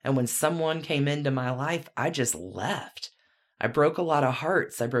 And when someone came into my life, I just left. I broke a lot of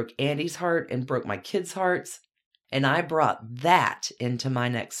hearts. I broke Andy's heart and broke my kids' hearts. And I brought that into my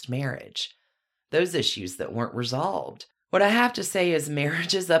next marriage. Those issues that weren't resolved. What I have to say is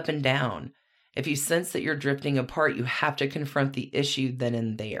marriage is up and down. If you sense that you're drifting apart, you have to confront the issue then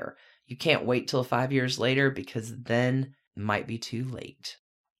and there. You can't wait till 5 years later because then it might be too late.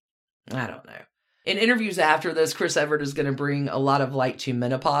 I don't know. In interviews after this, Chris Evert is going to bring a lot of light to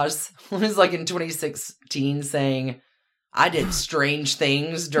menopause. It was like in 2016 saying, I did strange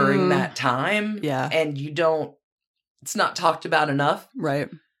things during that time. Yeah. And it's not talked about enough. Right.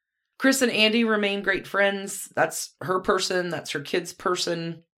 Chris and Andy remain great friends. That's her person. That's her kid's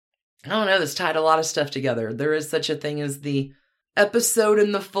person. I don't know, this tied a lot of stuff together. There is such a thing as the episode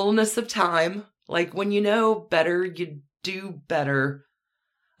in the fullness of time. Like when you know better, you do better.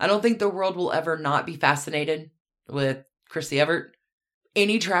 I don't think the world will ever not be fascinated with Chrissy Evert.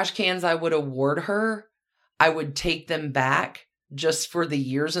 Any trash cans I would award her, I would take them back just for the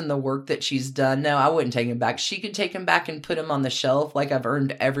years and the work that she's done. No, I wouldn't take them back. She could take them back and put them on the shelf. Like I've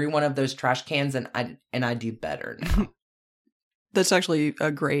earned every one of those trash cans and I do better now. That's actually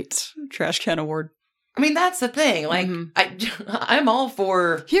a great trash can award. I mean, that's the thing. Like, I'm all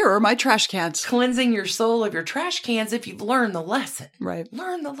for... Here are my trash cans. Cleansing your soul of your trash cans if you've learned the lesson. Right.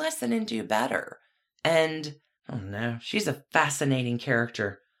 Learn the lesson and do better. And, I don't know, she's a fascinating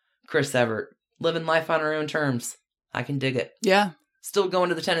character. Chris Evert, living life on her own terms. I can dig it. Yeah. Still going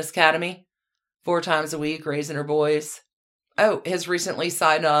to the tennis academy 4 times a week, raising her boys. Oh, has recently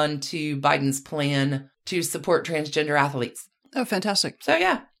signed on to Biden's plan to support transgender athletes. Oh, fantastic. So,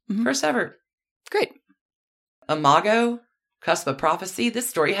 yeah, Chris Evert. Great. Imago, Cusp of Prophecy. This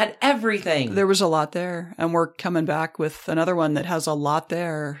story had everything. There was a lot there, and we're coming back with another one that has a lot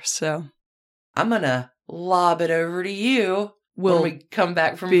there, so... I'm going to lob it over to you when we come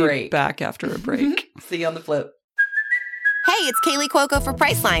back from break. Back after a break. See you on the flip. Hey, it's Kaylee Cuoco for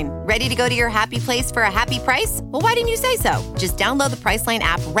Priceline. Ready to go to your happy place for a happy price? Well, why didn't you say so? Just download the Priceline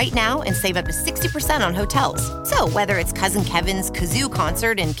app right now and save up to 60% on hotels. So whether it's Cousin Kevin's Kazoo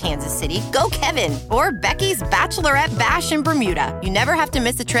Concert in Kansas City, go Kevin, or Becky's Bachelorette Bash in Bermuda, you never have to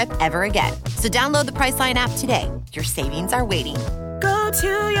miss a trip ever again. So download the Priceline app today. Your savings are waiting. Go to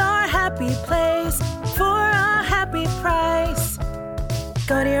your happy place for a happy price.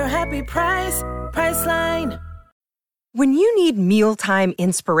 Go to your happy price, Priceline. When you need mealtime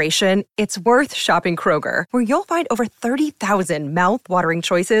inspiration, it's worth shopping Kroger, where you'll find over 30,000 mouth-watering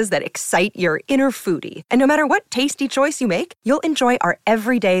choices that excite your inner foodie. And no matter what tasty choice you make, you'll enjoy our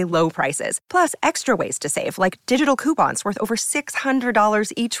everyday low prices, plus extra ways to save, like digital coupons worth over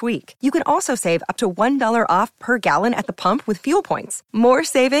 $600 each week. You can also save up to $1 off per gallon at the pump with fuel points. More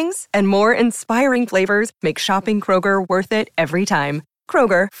savings and more inspiring flavors make shopping Kroger worth it every time.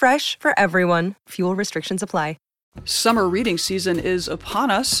 Kroger, fresh for everyone. Fuel restrictions apply. Summer reading season is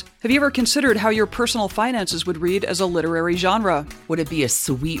upon us. Have you ever considered how your personal finances would read as a literary genre? Would it be a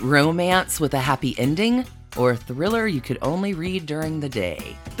sweet romance with a happy ending? Or a thriller you could only read during the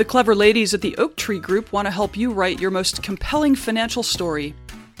day? The clever ladies at the Oak Tree Group want to help you write your most compelling financial story.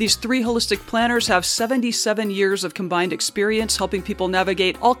 These 3 holistic planners have 77 years of combined experience helping people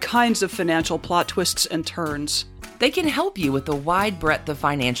navigate all kinds of financial plot twists and turns. They can help you with a wide breadth of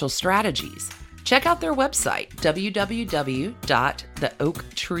financial strategies. Check out their website,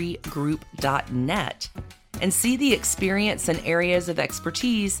 www.theoaktreegroup.net, and see the experience and areas of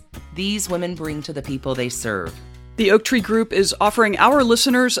expertise these women bring to the people they serve. The Oak Tree Group is offering our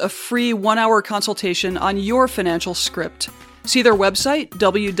listeners a free 1-hour consultation on your financial script. See their website,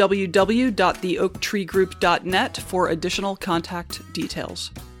 www.theoaktreegroup.net, for additional contact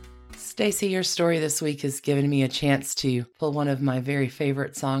details. Stacey, your story this week has given me a chance to pull one of my very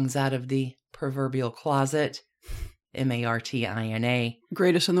favorite songs out of the proverbial closet. Martina.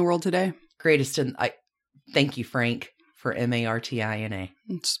 Greatest in the world today. Thank you, Frank, for Martina.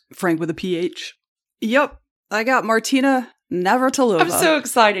 It's Frank with a PH. Yep, I got Martina Navratilova. I'm so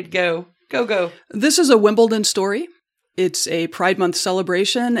excited. Go. This is a Wimbledon story. It's a Pride Month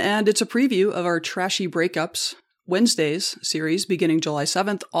celebration, and it's a preview of our Trashy Breakups Wednesdays series beginning July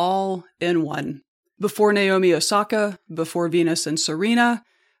 7th, all in one. Before Naomi Osaka, before Venus and Serena,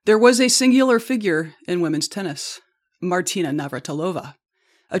 there was a singular figure in women's tennis, Martina Navratilova.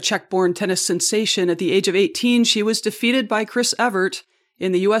 A Czech-born tennis sensation at the age of 18, she was defeated by Chris Evert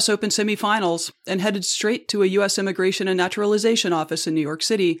in the U.S. Open semifinals and headed straight to a U.S. Immigration and Naturalization office in New York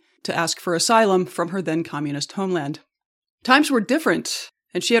City to ask for asylum from her then-communist homeland. Times were different,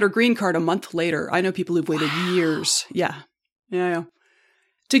 and she had her green card a month later. I know people who've waited years. Yeah.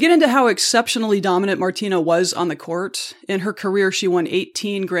 To get into how exceptionally dominant Martina was on the court, in her career she won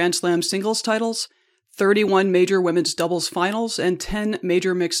 18 Grand Slam singles titles, 31 major women's doubles finals, and 10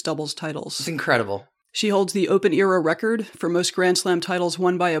 major mixed doubles titles. It's incredible. She holds the Open era record for most Grand Slam titles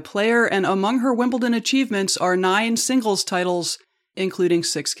won by a player, and among her Wimbledon achievements are 9 singles titles, including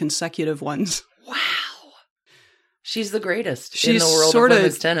 6 consecutive ones. Wow. She's the greatest in the world of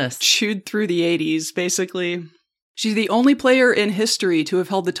women's tennis. Chewed through the 80s, basically. She's the only player in history to have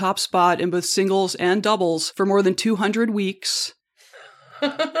held the top spot in both singles and doubles for more than 200 weeks.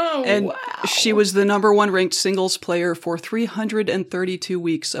 And wow. She was the number 1 ranked singles player for 332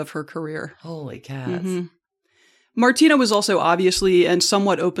 weeks of her career. Holy cats. Mm-hmm. Martina was also obviously and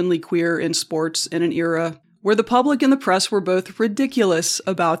somewhat openly queer in sports in an era where the public and the press were both ridiculous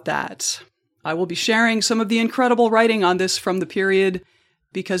about that. I will be sharing some of the incredible writing on this from the period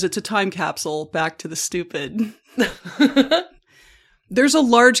because it's a time capsule back to the stupid. There's a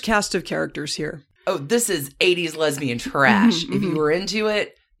large cast of characters here. Oh, this is 80s lesbian trash. If you were into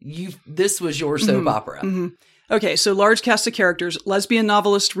it, this was your soap opera. Mm-hmm. Okay, so large cast of characters. Lesbian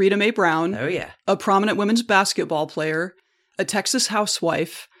novelist Rita Mae Brown. Oh, yeah. A prominent women's basketball player. A Texas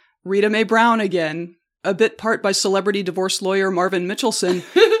housewife. Rita Mae Brown again. A bit part by celebrity divorce lawyer Marvin Mitchelson.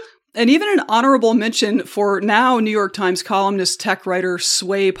 And even an honorable mention for now New York Times columnist, tech writer,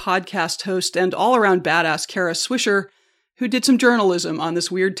 Sway podcast host, and all-around badass Kara Swisher, who did some journalism on this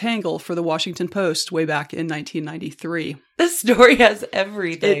weird tangle for the Washington Post way back in 1993. This story has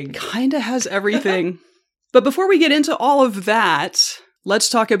everything. It kind of has everything. But before we get into all of that, let's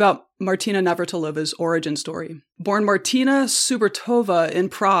talk about Martina Navratilova's origin story. Born Martina Subertova in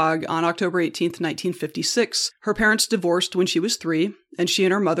Prague on October 18th, 1956, her parents divorced when she was 3, and she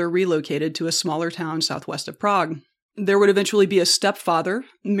and her mother relocated to a smaller town southwest of Prague. There would eventually be a stepfather,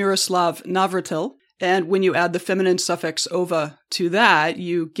 Miroslav Navratil, and when you add the feminine suffix ova to that,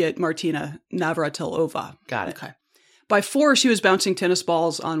 you get Martina Navratilova. Got it. Okay. By 4, she was bouncing tennis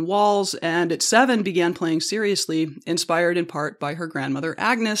balls on walls, and at 7 began playing seriously, inspired in part by her grandmother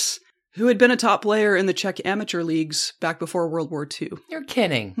Agnes, who had been a top player in the Czech amateur leagues back before World War II. You're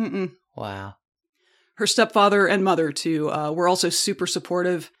kidding. Mm-mm. Wow. Her stepfather and mother, too, were also super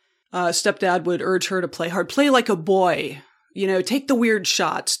supportive. Stepdad would urge her to play hard. Play like a boy. You know, take the weird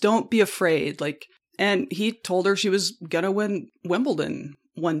shots. Don't be afraid. And he told her she was going to win Wimbledon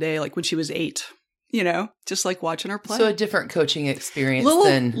one day, like when she was 8. You know, just like watching her play. So a different coaching experience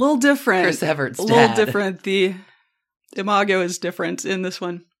than little different. Chris Evert's dad. A little different. The imago is different in this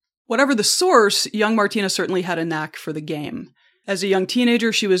one. Whatever the source, young Martina certainly had a knack for the game. As a young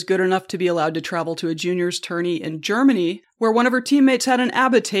teenager, she was good enough to be allowed to travel to a juniors tourney in Germany, where one of her teammates had an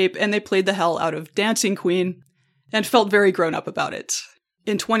ABBA tape and they played the hell out of Dancing Queen, and felt very grown up about it.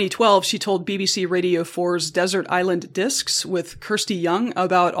 In 2012, she told BBC Radio 4's Desert Island Discs with Kirsty Young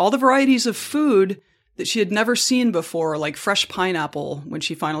about all the varieties of food that she had never seen before, like fresh pineapple, when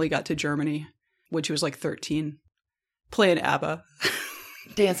she finally got to Germany, when she was like 13. Playing ABBA.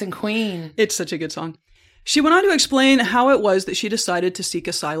 Dancing Queen. It's such a good song. She went on to explain how it was that she decided to seek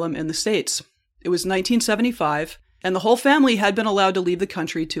asylum in the States. It was 1975, and the whole family had been allowed to leave the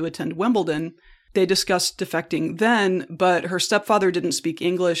country to attend Wimbledon. They discussed defecting then, but her stepfather didn't speak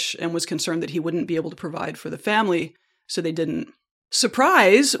English and was concerned that he wouldn't be able to provide for the family, so they didn't.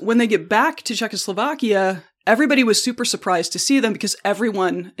 Surprise! When they get back to Czechoslovakia, everybody was super surprised to see them because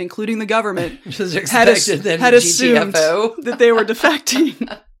everyone, including the government, had assumed that they were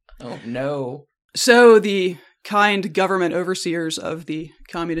defecting. Oh, no. So the kind government overseers of the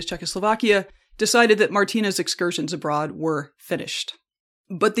communist Czechoslovakia decided that Martina's excursions abroad were finished.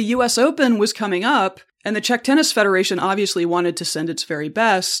 But the US Open was coming up, and the Czech Tennis Federation obviously wanted to send its very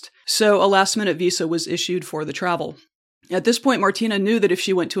best, so a last-minute visa was issued for the travel. At this point, Martina knew that if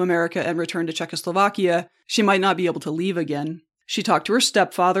she went to America and returned to Czechoslovakia, she might not be able to leave again. She talked to her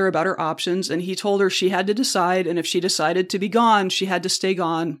stepfather about her options, and he told her she had to decide, and if she decided to be gone, she had to stay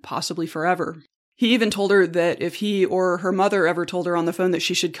gone, possibly forever. He even told her that if he or her mother ever told her on the phone that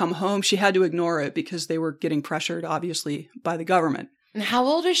she should come home, she had to ignore it because they were getting pressured, obviously, by the government. And how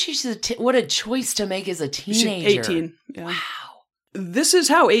old is she? What a choice to make as a teenager. She's 18. Yeah. Wow. This is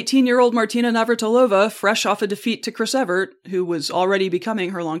how 18-year-old Martina Navratilova, fresh off a defeat to Chris Evert, who was already becoming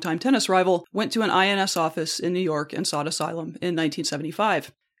her longtime tennis rival, went to an INS office in New York and sought asylum in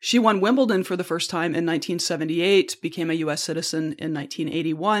 1975. She won Wimbledon for the first time in 1978, became a U.S. citizen in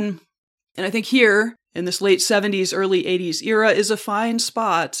 1981. And I think here, in this late 70s, early 80s era, is a fine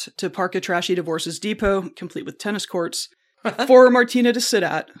spot to park a trashy Divorces Depot, complete with tennis courts, for Martina to sit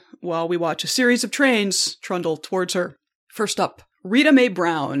at while we watch a series of trains trundle towards her. First up, Rita Mae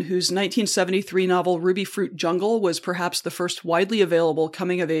Brown, whose 1973 novel Ruby Fruit Jungle was perhaps the first widely available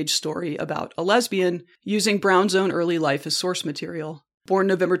coming-of-age story about a lesbian, using Brown's own early life as source material. Born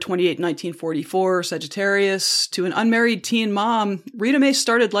November 28, 1944, Sagittarius, to an unmarried teen mom, Rita Mae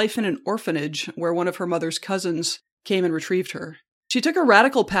started life in an orphanage where one of her mother's cousins came and retrieved her. She took a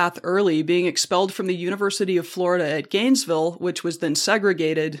radical path early, being expelled from the University of Florida at Gainesville, which was then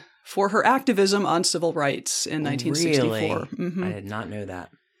segregated, for her activism on civil rights in 1964. Really? Mm-hmm. I did not know that.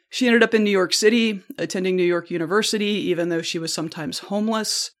 She ended up in New York City, attending New York University, even though she was sometimes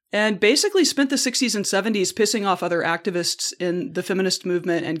homeless, and basically spent the 60s and 70s pissing off other activists in the feminist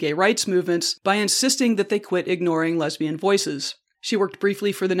movement and gay rights movements by insisting that they quit ignoring lesbian voices. She worked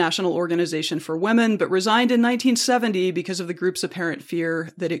briefly for the National Organization for Women, but resigned in 1970 because of the group's apparent fear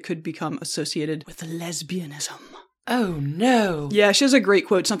that it could become associated with lesbianism. Oh, no. Yeah, she has a great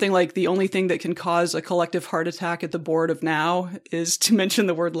quote, something like, "The only thing that can cause a collective heart attack at the board of now is to mention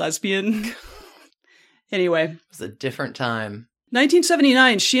the word lesbian." Anyway. It was a different time.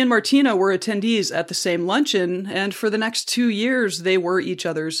 1979, she and Martina were attendees at the same luncheon, and for the next 2 years, they were each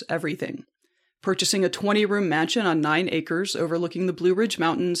other's everything. Purchasing a 20-room mansion on 9 acres overlooking the Blue Ridge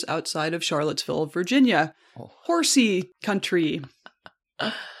Mountains outside of Charlottesville, Virginia. Horsey country.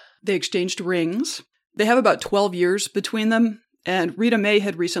 They exchanged rings. They have about 12 years between them, and Rita Mae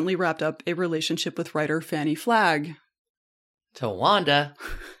had recently wrapped up a relationship with writer Fannie Flagg. Tawanda.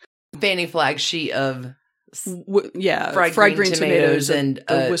 Fannie Flagg, she of Fried Green Tomatoes and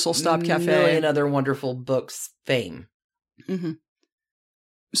the Whistle Stop Cafe. A million other wonderful books fame. Mm-hmm.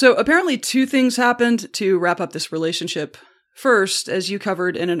 So apparently 2 things happened to wrap up this relationship. First, as you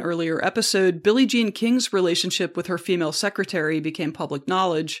covered in an earlier episode, Billie Jean King's relationship with her female secretary became public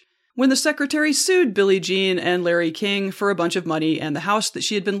knowledge when the secretary sued Billie Jean and Larry King for a bunch of money and the house that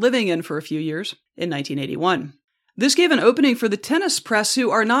she had been living in for a few years in 1981. This gave an opening for the tennis press, who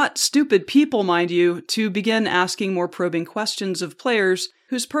are not stupid people, mind you, to begin asking more probing questions of players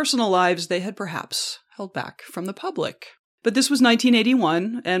whose personal lives they had perhaps held back from the public. But this was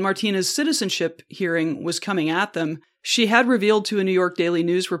 1981, and Martina's citizenship hearing was coming at them. She had revealed to a New York Daily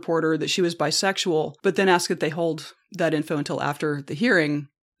News reporter that she was bisexual, but then asked that they hold that info until after the hearing.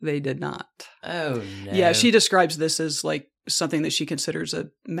 They did not. Oh, no. Yeah, she describes this as like something that she considers a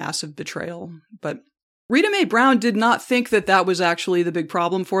massive betrayal. But Rita Mae Brown did not think that that was actually the big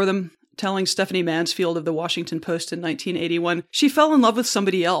problem for them. Telling Stephanie Mansfield of the Washington Post in 1981, she fell in love with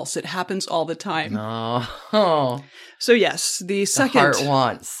somebody else. It happens all the time. Oh. So yes, the heart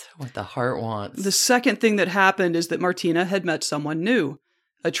wants what the heart wants. The second thing that happened is that Martina had met someone new,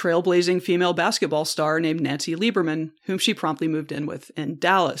 a trailblazing female basketball star named Nancy Lieberman, whom she promptly moved in with in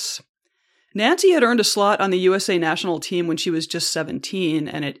Dallas. Nancy had earned a slot on the USA national team when she was just 17,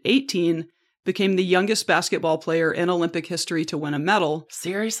 and at 18, became the youngest basketball player in Olympic history to win a medal.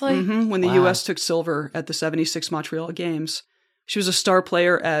 Seriously? Mm-hmm, when the U.S. took silver at the 76 Montreal Games. She was a star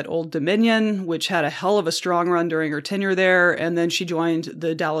player at Old Dominion, which had a hell of a strong run during her tenure there, and then she joined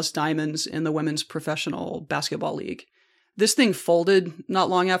the Dallas Diamonds in the Women's Professional Basketball League. This thing folded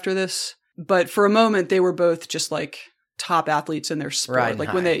not long after this, but for a moment they were both just like top athletes in their sport. Right,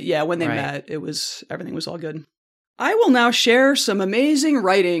 like when they met, everything was all good. I will now share some amazing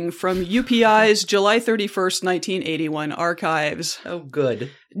writing from UPI's July 31st, 1981 archives. Oh, good.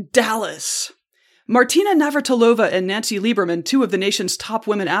 Dallas. Martina Navratilova and Nancy Lieberman, two of the nation's top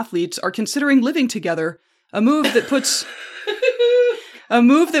women athletes, are considering living together, a move that puts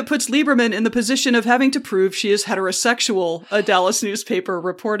Lieberman in the position of having to prove she is heterosexual, a Dallas newspaper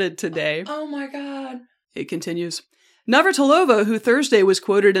reported today. Oh my God. It continues. Navratilova, who Thursday was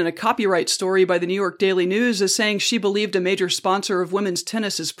quoted in a copyright story by the New York Daily News as saying she believed a major sponsor of women's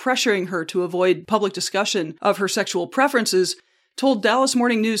tennis is pressuring her to avoid public discussion of her sexual preferences, told Dallas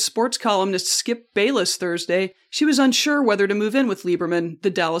Morning News sports columnist Skip Bayless Thursday she was unsure whether to move in with Lieberman,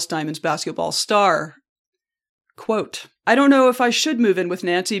 the Dallas Diamonds basketball star. Quote, I don't know if I should move in with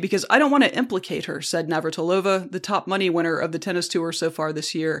Nancy because I don't want to implicate her, said Navratilova, the top money winner of the tennis tour so far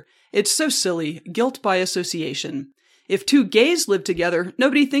this year. It's so silly. Guilt by association. If two gays live together,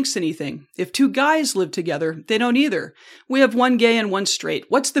 nobody thinks anything. If two guys live together, they don't either. We have one gay and one straight.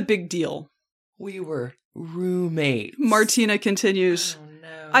 What's the big deal? We were roommates. Martina continues. Oh,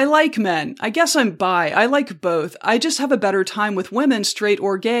 no. I like men. I guess I'm bi. I like both. I just have a better time with women, straight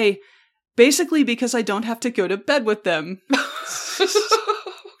or gay, basically because I don't have to go to bed with them.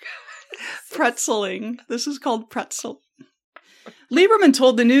 Pretzeling. This is called pretzel. Lieberman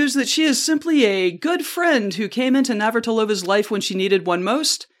told the News that she is simply a good friend who came into Navratilova's life when she needed one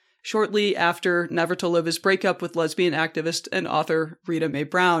most, shortly after Navratilova's breakup with lesbian activist and author Rita Mae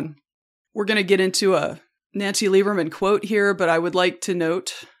Brown. We're going to get into a Nancy Lieberman quote here, but I would like to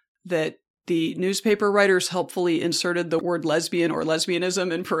note that the newspaper writers helpfully inserted the word lesbian or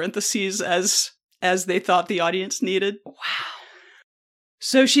lesbianism in parentheses as they thought the audience needed. Wow.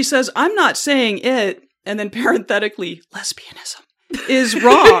 So she says, I'm not saying it, and then parenthetically, lesbianism is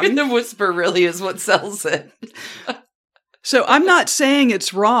wrong. The whisper really is what sells it. So I'm not saying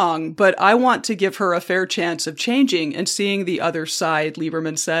it's wrong, but I want to give her a fair chance of changing and seeing the other side,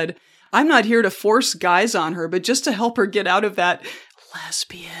 Lieberman said. I'm not here to force guys on her, but just to help her get out of that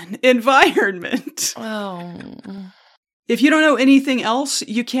lesbian environment. Oh. If you don't know anything else,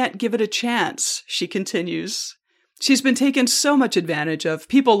 you can't give it a chance, she continues. She's been taken so much advantage of.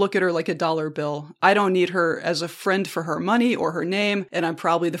 People look at her like a dollar bill. I don't need her as a friend for her money or her name, and I'm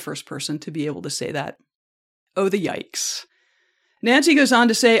probably the first person to be able to say that. Oh, the yikes. Nancy goes on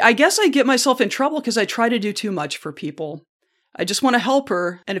to say, I guess I get myself in trouble because I try to do too much for people. I just want to help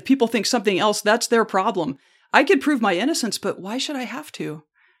her, and if people think something else, that's their problem. I could prove my innocence, but why should I have to?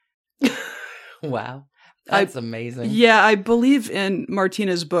 Wow. That's amazing. Yeah, I believe in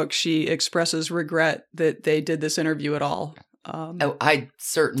Martina's book, she expresses regret that they did this interview at all. I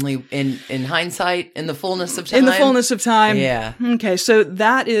certainly, in hindsight, in the fullness of time. In the fullness of time. Yeah. Okay, so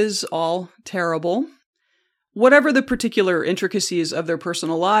that is all terrible. Whatever the particular intricacies of their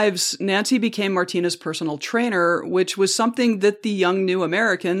personal lives, Nancy became Martina's personal trainer, which was something that the young new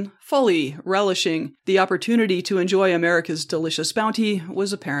American, fully relishing the opportunity to enjoy America's delicious bounty,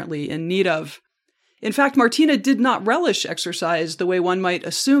 was apparently in need of. In fact, Martina did not relish exercise the way one might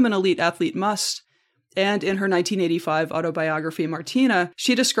assume an elite athlete must. And in her 1985 autobiography, Martina,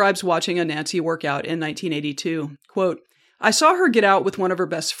 she describes watching a Nancy workout in 1982. Quote, I saw her get out with one of her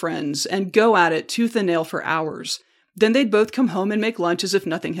best friends and go at it tooth and nail for hours. Then they'd both come home and make lunch as if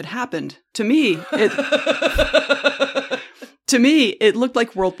nothing had happened. To me, it looked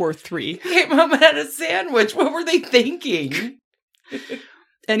like World War III. Came home and had a sandwich. What were they thinking?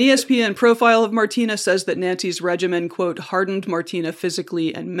 An ESPN profile of Martina says that Nancy's regimen, quote, hardened Martina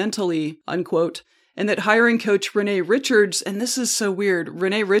physically and mentally, unquote, and that hiring coach Renee Richards, and this is so weird,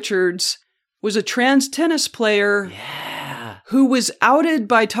 Renee Richards was a trans tennis player who was outed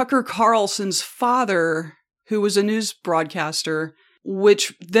by Tucker Carlson's father, who was a news broadcaster,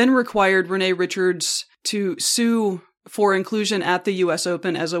 which then required Renee Richards to sue for inclusion at the U.S.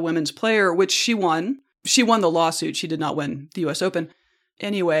 Open as a women's player, which she won. She won the lawsuit. She did not win the U.S. Open.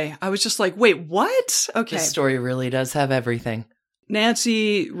 Anyway, I was just like, wait, what? Okay. This story really does have everything.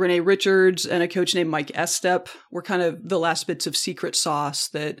 Nancy, Renee Richards, and a coach named Mike Estep were kind of the last bits of secret sauce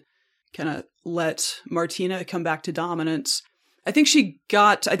that kind of let Martina come back to dominance. I think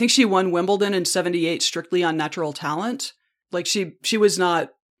she won Wimbledon in 78 strictly on natural talent. Like she was not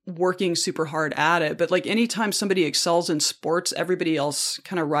working super hard at it, but like anytime somebody excels in sports, everybody else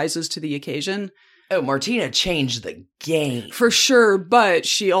kind of rises to the occasion. Oh, Martina changed the game. For sure, but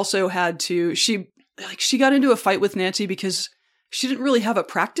she also had to, she got into a fight with Nancy because she didn't really have a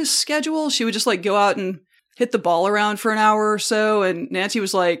practice schedule. She would just like go out and hit the ball around for an hour or so. And Nancy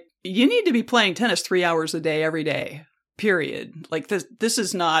was like, you need to be playing tennis 3 hours a day, every day, period. Like this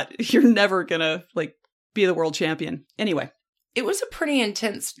is not, you're never gonna like be the world champion. Anyway. It was a pretty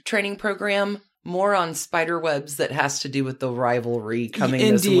intense training program. More on spider webs that has to do with the rivalry coming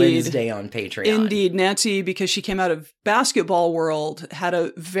this Wednesday on Patreon. Indeed. Nancy, because she came out of basketball world, had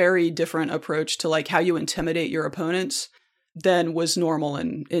a very different approach to like how you intimidate your opponents than was normal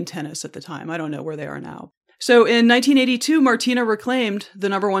in tennis at the time. I don't know where they are now. So in 1982, Martina reclaimed the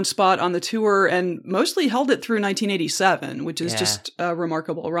 #1 spot on the tour and mostly held it through 1987, which is just a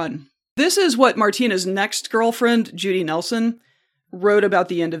remarkable run. This is what Martina's next girlfriend, Judy Nelson, wrote about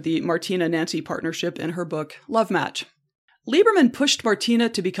the end of the Martina-Nancy partnership in her book, Love Match. Lieberman pushed Martina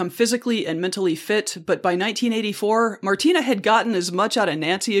to become physically and mentally fit, but by 1984, Martina had gotten as much out of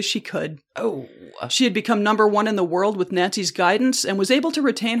Nancy as she could. Oh. She had become #1 in the world with Nancy's guidance and was able to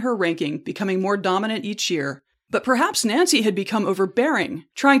retain her ranking, becoming more dominant each year. But perhaps Nancy had become overbearing,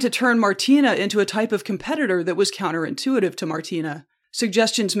 trying to turn Martina into a type of competitor that was counterintuitive to Martina.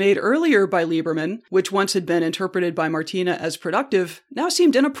 Suggestions made earlier by Lieberman, which once had been interpreted by Martina as productive, now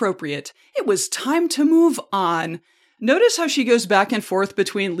seemed inappropriate. It was time to move on. Notice how she goes back and forth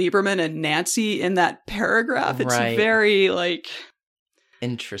between Lieberman and Nancy in that paragraph. It's very, like...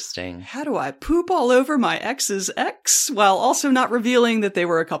 Interesting. How do I poop all over my ex's ex while also not revealing that they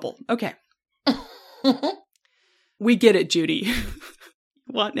were a couple? Okay. We get it, Judy.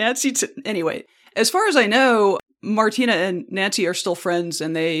 Want Nancy to... Anyway, as far as I know... Martina and Nancy are still friends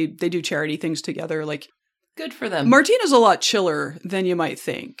and they do charity things together. Like, good for them. Martina's a lot chiller than you might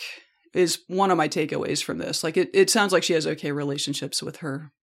think, is one of my takeaways from this. Like, it sounds like she has okay relationships with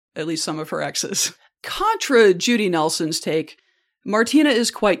at least some of her exes. Contra Judy Nelson's take, Martina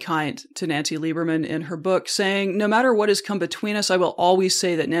is quite kind to Nancy Lieberman in her book, saying, no matter what has come between us, I will always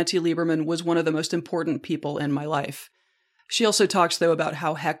say that Nancy Lieberman was one of the most important people in my life. She also talks, though, about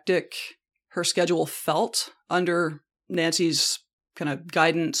how hectic her schedule felt under Nancy's kind of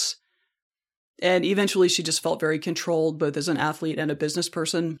guidance. And eventually she just felt very controlled, both as an athlete and a business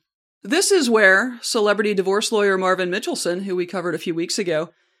person. This is where celebrity divorce lawyer Marvin Mitchelson, who we covered a few weeks ago,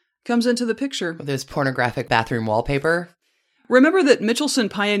 comes into the picture. With his pornographic bathroom wallpaper. Remember that Mitchelson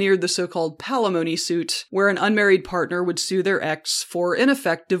pioneered the so-called palimony suit, where an unmarried partner would sue their ex for, in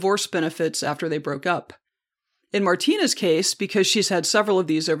effect, divorce benefits after they broke up. In Martina's case, because she's had several of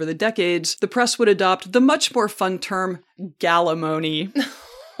these over the decades, the press would adopt the much more fun term, gallimony.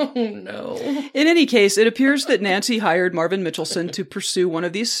 Oh, no. In any case, it appears that Nancy hired Marvin Mitchelson to pursue one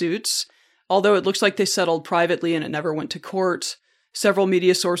of these suits, although it looks like they settled privately and it never went to court. Several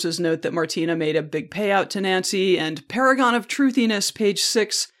media sources note that Martina made a big payout to Nancy, and Paragon of Truthiness, page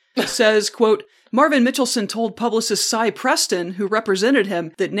 6, says, quote, Marvin Mitchelson told publicist Cy Preston, who represented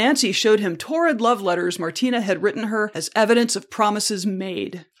him, that Nancy showed him torrid love letters Martina had written her as evidence of promises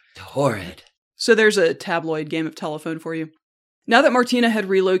made. Torrid. So there's a tabloid game of telephone for you. Now that Martina had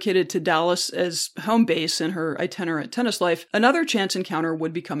relocated to Dallas as home base in her itinerant tennis life, another chance encounter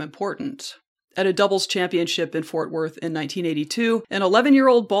would become important. At a doubles championship in Fort Worth in 1982, an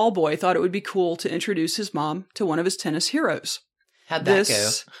 11-year-old ball boy thought it would be cool to introduce his mom to one of his tennis heroes. How'd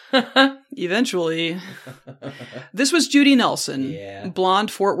that go? Eventually. This was Judy Nelson,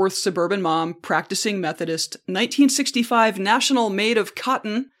 blonde Fort Worth suburban mom, practicing Methodist, 1965 National Maid of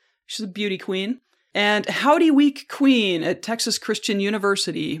Cotton. She's a beauty queen. and Howdy Week Queen at Texas Christian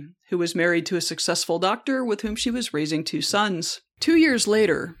University, who was married to a successful doctor with whom she was raising 2 sons. 2 years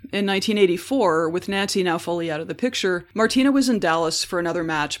later, in 1984, with Nancy now fully out of the picture, Martina was in Dallas for another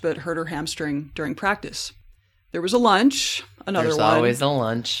match but hurt her hamstring during practice. There was a lunch, There's one. always a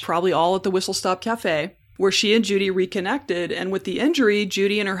lunch. Probably all at the Whistle Stop Cafe, where she and Judy reconnected, and with the injury,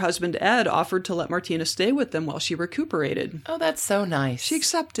 Judy and her husband Ed offered to let Martina stay with them while she recuperated. Oh, that's so nice. She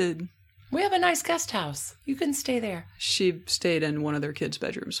accepted. We have a nice guest house. You can stay there. She stayed in one of their kids'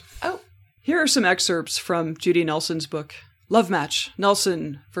 bedrooms. Oh. Here are some excerpts from Judy Nelson's book, Love Match,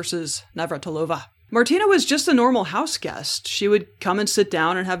 Nelson versus Navratilova. Martina was just a normal house guest. She would come and sit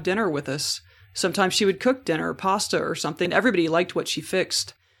down and have dinner with us. Sometimes she would cook dinner, pasta or something. Everybody liked what she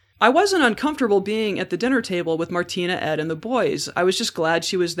fixed. I wasn't uncomfortable being at the dinner table with Martina, Ed, and the boys. I was just glad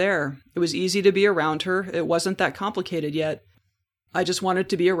she was there. It was easy to be around her. It wasn't that complicated yet. I just wanted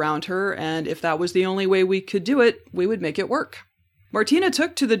to be around her, and if that was the only way we could do it, we would make it work. Martina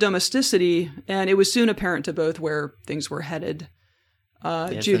took to the domesticity, and it was soon apparent to both where things were headed.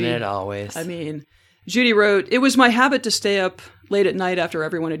 Isn't Judy, it always? Judy wrote, "It was my habit to stay up late at night after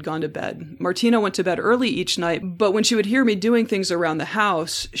everyone had gone to bed. Martina went to bed early each night, but when she would hear me doing things around the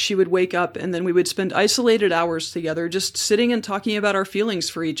house, she would wake up and then we would spend isolated hours together just sitting and talking about our feelings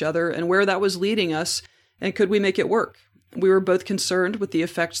for each other and where that was leading us and could we make it work. We were both concerned with the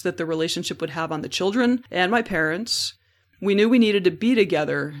effects that the relationship would have on the children and my parents. We knew we needed to be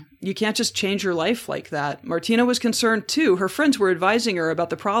together. You can't just change your life like that. Martina was concerned too. Her friends were advising her about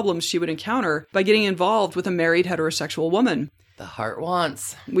the problems she would encounter by getting involved with a married heterosexual woman. The heart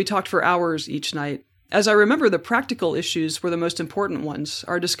wants." We talked for hours each night. As I remember, the practical issues were the most important ones.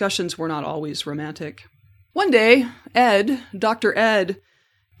 Our discussions were not always romantic. One day, Dr. Ed,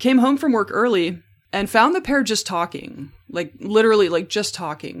 came home from work early and found the pair just talking. Literally just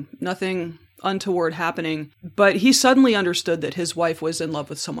talking. Nothing untoward happening. But he suddenly understood that his wife was in love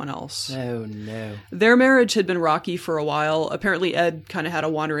with someone else. Oh, no. Their marriage had been rocky for a while. Apparently, Ed kind of had a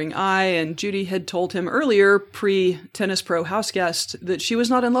wandering eye, and Judy had told him earlier, pre-tennis pro house guest, that she was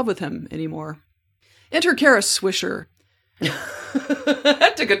not in love with him anymore. Enter Kara Swisher.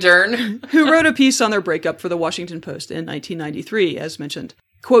 That took a turn. Who wrote a piece on their breakup for the Washington Post in 1993, as mentioned.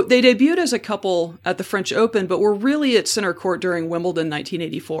 Quote, "They debuted as a couple at the French Open, but were really at center court during Wimbledon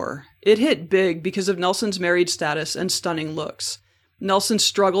 1984. It hit big because of Nelson's married status and stunning looks. Nelson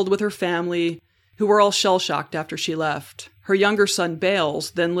struggled with her family, who were all shell-shocked after she left. Her younger son, Bales,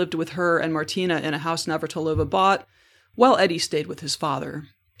 then lived with her and Martina in a house Navratilova bought, while Eddie stayed with his father.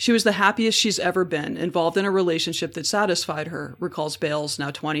 She was the happiest she's ever been, involved in a relationship that satisfied her," recalls Bales, now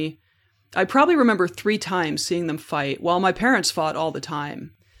 20. "I probably remember 3 times seeing them fight, while my parents fought all the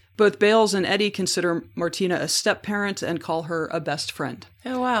time. Both Bales and Eddie consider Martina a step-parent and call her a best friend."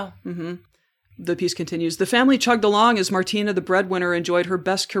 Oh, wow. The piece continues, "The family chugged along as Martina, the breadwinner, enjoyed her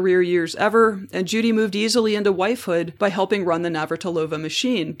best career years ever, and Judy moved easily into wifehood by helping run the Navratilova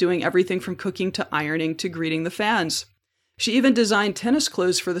machine, doing everything from cooking to ironing to greeting the fans. She even designed tennis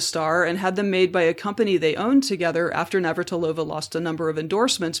clothes for the star and had them made by a company they owned together after Navratilova lost a number of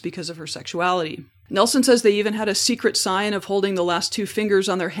endorsements because of her sexuality. Nelson says they even had a secret sign of holding the last 2 fingers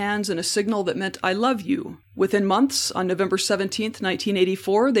on their hands in a signal that meant, 'I love you.' Within months, on November 17th,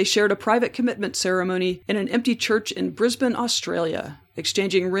 1984, they shared a private commitment ceremony in an empty church in Brisbane, Australia.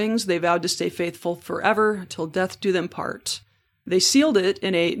 Exchanging rings, they vowed to stay faithful forever till death do them part. They sealed it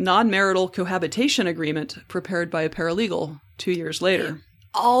in a non-marital cohabitation agreement prepared by a paralegal 2 years later."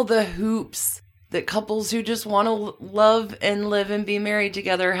 All the hoops that couples who just want to love and live and be married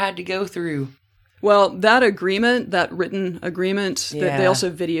together had to go through. Well, that agreement, that written agreement that they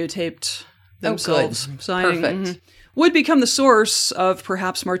also videotaped themselves signing, Perfect. would become the source of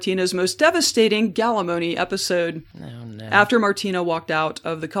perhaps Martina's most devastating Gallimony episode. Oh, no. After Martina walked out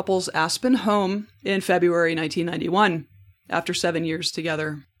of the couple's Aspen home in February 1991. After 7 years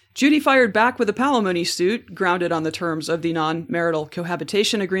together. Judy fired back with a palimony suit, grounded on the terms of the non-marital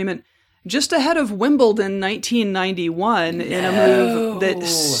cohabitation agreement, just ahead of Wimbledon 1991 in a move that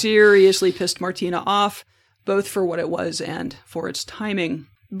seriously pissed Martina off, both for what it was and for its timing.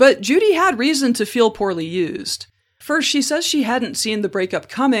 But Judy had reason to feel poorly used. First, she says she hadn't seen the breakup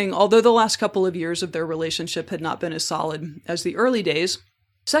coming, although the last couple of years of their relationship had not been as solid as the early days.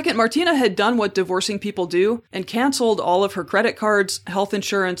 Second, Martina had done what divorcing people do and canceled all of her credit cards, health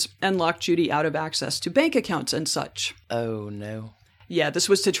insurance, and locked Judy out of access to bank accounts and such. Oh, no. Yeah, this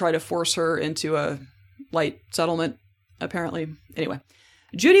was to try to force her into a light settlement, apparently. Anyway,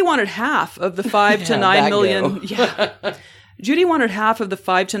 Judy wanted half of the 5 to 9 million. Judy wanted half of the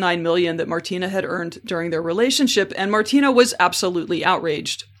 5 to 9 million that Martina had earned during their relationship, and Martina was absolutely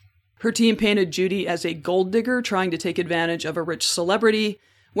outraged. Her team painted Judy as a gold digger trying to take advantage of a rich celebrity,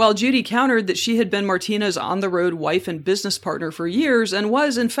 while Judy countered that she had been Martina's on-the-road wife and business partner for years and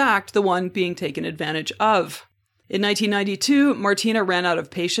was, in fact, the one being taken advantage of. In 1992, Martina ran out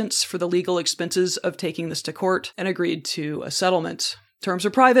of patience for the legal expenses of taking this to court and agreed to a settlement. Terms are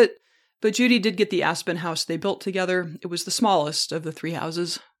private, but Judy did get the Aspen house they built together. It was the smallest of the 3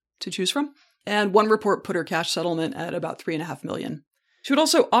 houses to choose from, and one report put her cash settlement at about $3.5 million. She would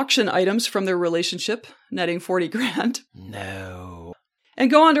also auction items from their relationship, netting $40,000. No. And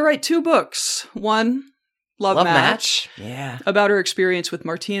go on to write 2 books. One, Love Match. Yeah. About her experience with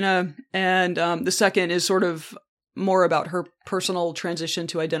Martina. And the second is sort of more about her personal transition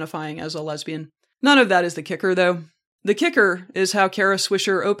to identifying as a lesbian. None of that is the kicker, though. The kicker is how Kara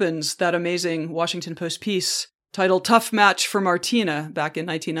Swisher opens that amazing Washington Post piece titled Tough Match for Martina back in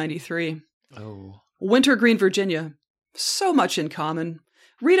 1993. Oh. Winter Green, Virginia. So much in common.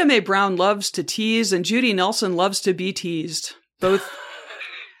 Rita Mae Brown loves to tease, and Judy Nelson loves to be teased. Both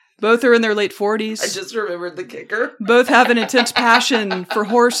are in their late 40s. I just remembered the kicker. Both have an intense passion for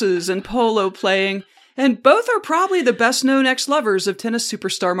horses and polo playing, and both are probably the best-known ex-lovers of tennis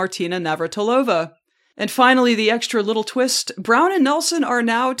superstar Martina Navratilova. And finally, the extra little twist, Brown and Nelson are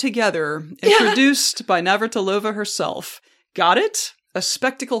now together, introduced by Navratilova herself. Got it? A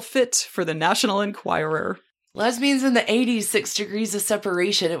spectacle fit for the National Enquirer. Lesbians in the 80s, 6 degrees of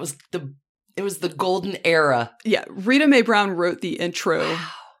separation. It was the golden era. Yeah, Rita Mae Brown wrote the intro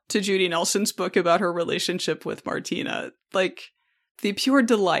to Judy Nelson's book about her relationship with Martina. Like, the pure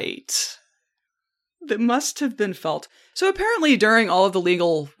delight that must have been felt. So apparently during all of the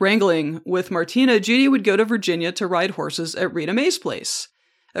legal wrangling with Martina, Judy would go to Virginia to ride horses at Rita Mae's place.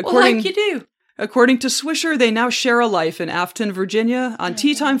 Like you do. According to Swisher, they now share a life in Afton, Virginia, on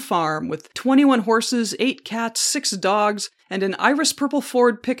Tea Time Farm with 21 horses, 8 cats, 6 dogs, and an iris purple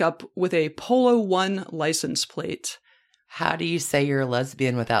Ford pickup with a Polo 1 license plate. How do you say you're a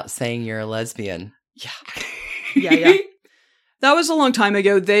lesbian without saying you're a lesbian? Yeah. That was a long time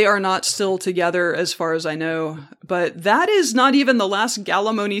ago. They are not still together as far as I know. But that is not even the last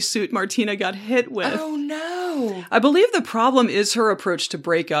Gallimony suit Martina got hit with. Oh, no. I believe the problem is her approach to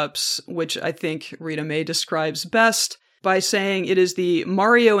breakups, which I think Rita Mae describes best by saying it is the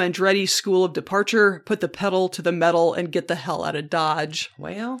Mario Andretti school of departure, put the pedal to the metal and get the hell out of Dodge.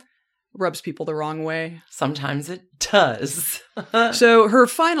 Well, rubs people the wrong way. Sometimes it does. So her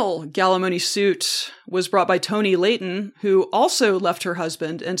final Gallimony suit was brought by Toni Layton, who also left her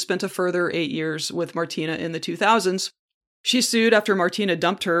husband and spent a further 8 years with Martina in the 2000s. She sued after Martina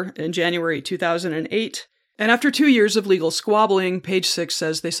dumped her in January 2008. And after 2 years of legal squabbling, Page Six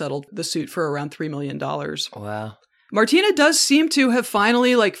says they settled the suit for around $3 million. Wow. Martina does seem to have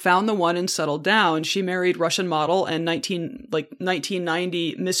finally found the one and settled down. She married Russian model and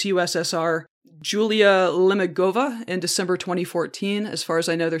 1990 Miss USSR Julia Lemegova in December 2014. As far as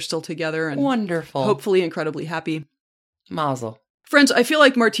I know, they're still together and wonderful. Hopefully incredibly happy. Mazel. Friends, I feel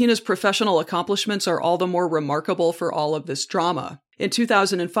like Martina's professional accomplishments are all the more remarkable for all of this drama. In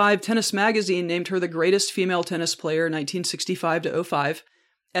 2005, Tennis Magazine named her the greatest female tennis player 1965 to 05.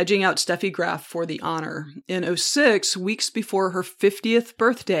 Edging out Steffi Graf for the honor. In 2006, weeks before her 50th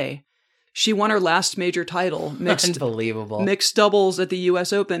birthday, she won her last major title, Unbelievable. Mixed doubles at the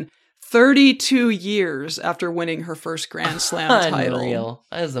U.S. Open, 32 years after winning her first Grand Slam title. Unreal.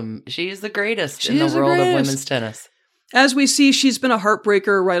 She's the greatest in the world of women's tennis. As we see, she's been a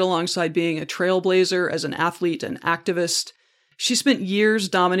heartbreaker right alongside being a trailblazer as an athlete and activist. She spent years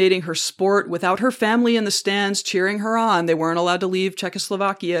dominating her sport without her family in the stands cheering her on. They weren't allowed to leave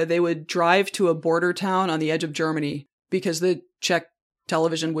Czechoslovakia. They would drive to a border town on the edge of Germany because the Czech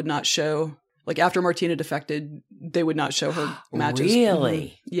television would not show, after Martina defected, they would not show her matches.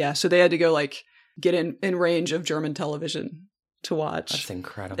 Really? Yeah, so they had to go, get in range of German television to watch. That's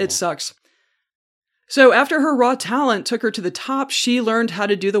incredible. It sucks. So after her raw talent took her to the top, she learned how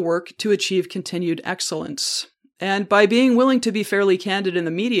to do the work to achieve continued excellence. And by being willing to be fairly candid in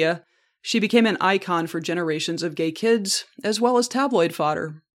the media, she became an icon for generations of gay kids, as well as tabloid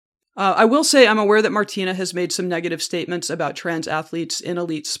fodder. I will say I'm aware that Martina has made some negative statements about trans athletes in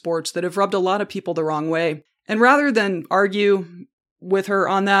elite sports that have rubbed a lot of people the wrong way. And rather than argue with her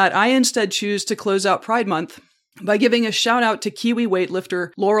on that, I instead choose to close out Pride Month by giving a shout out to Kiwi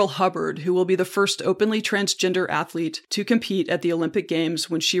weightlifter Laurel Hubbard, who will be the first openly transgender athlete to compete at the Olympic Games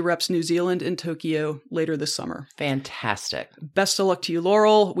when she reps New Zealand in Tokyo later this summer. Fantastic. Best of luck to you,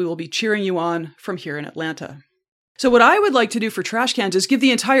 Laurel. We will be cheering you on from here in Atlanta. So what I would like to do for trash cans is give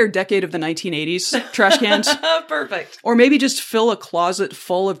the entire decade of the 1980s trash cans. Perfect. Or maybe just fill a closet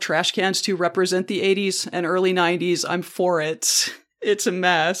full of trash cans to represent the 80s and early 90s. I'm for it. It's a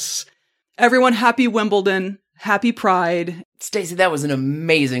mess. Everyone, happy Wimbledon. Happy Pride. Stacey, that was an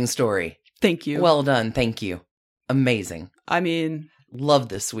amazing story. Thank you. Well done. Thank you. Amazing. I mean, love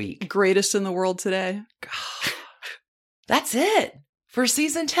this week. Greatest in the world today. That's it for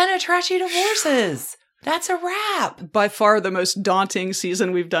season 10 of Trashy Divorces. That's a wrap. By far the most daunting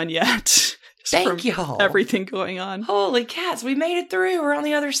season we've done yet. Thank y'all. Everything going on. Holy cats, we made it through. We're on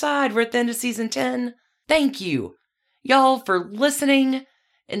the other side. We're at the end of season 10. Thank you, y'all, for listening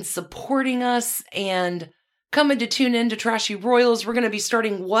and supporting us and coming to tune in to Trashy Royals. We're going to be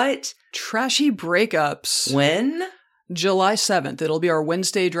starting what? Trashy Breakups. When? July 7th. It'll be our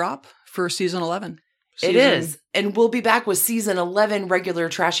Wednesday drop for season 11. It is. And we'll be back with season 11 regular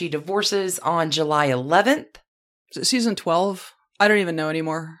Trashy Divorces on July 11th. Is it season 12? I don't even know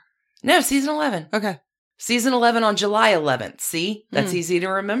anymore. No, season 11. Okay. Season 11 on July 11th. See? That's easy to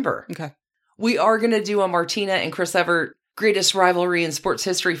remember. Okay. We are going to do a Martina and Chris Evert greatest rivalry in sports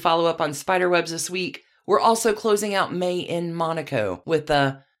history follow-up on Spiderwebs this week. We're also closing out May in Monaco with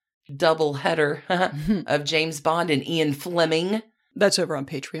a double header of James Bond and Ian Fleming. That's over on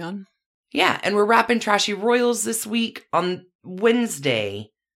Patreon. Yeah, and we're wrapping Trashy Royals this week on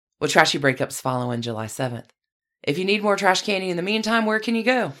Wednesday with Trashy Breakups following July 7th. If you need more trash candy in the meantime, where can you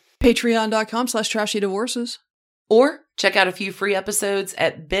go? Patreon.com/trashydivorces. Or check out a few free episodes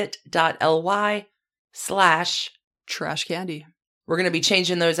at bit.ly/trashcandy. We're going to be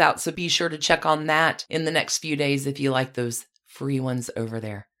changing those out, so be sure to check on that in the next few days if you like those free ones over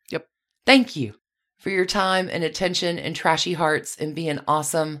there. Yep. Thank you for your time and attention and trashy hearts and being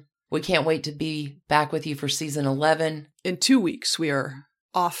awesome. We can't wait to be back with you for season 11. In 2 weeks, we are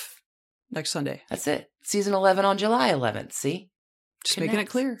off next Sunday. That's it. Season 11 on July 11th. See? Just making it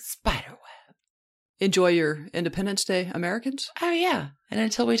clear. Spiderweb. Enjoy your Independence Day, Americans. Oh, yeah. And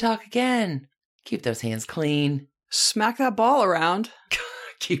until we talk again, keep those hands clean. Smack that ball around.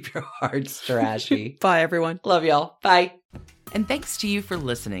 Keep your hearts trashy. Bye, everyone. Love y'all. Bye. And thanks to you for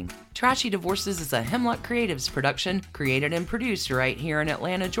listening. Trashy Divorces is a Hemlock Creatives production, created and produced right here in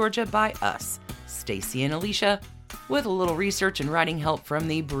Atlanta, Georgia by us, Stacey and Alicia, with a little research and writing help from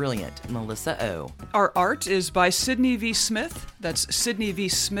the brilliant Melissa O. Our art is by Sydney V. Smith. That's Sydney V.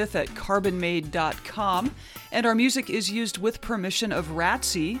 Smith at carbonmade.com. And our music is used with permission of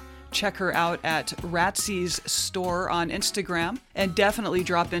Ratsy. Check her out at Ratsy's store on Instagram, and definitely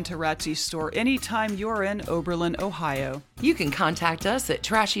drop into Ratsy's store anytime you're in Oberlin, Ohio. You can contact us at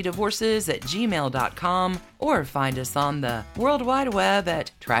trashydivorces@gmail.com or find us on the World Wide Web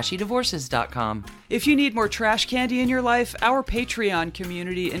at trashydivorces.com. If you need more trash candy in your life, our Patreon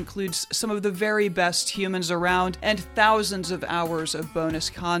community includes some of the very best humans around and thousands of hours of bonus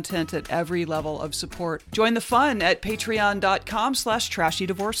content at every level of support. Join the fun at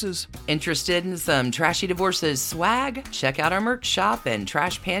patreon.com/trashydivorces. Interested in some Trashy Divorces swag? Check out our merch shop and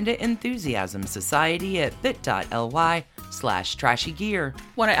Trash Panda Enthusiasm Society at bit.ly/trashygear.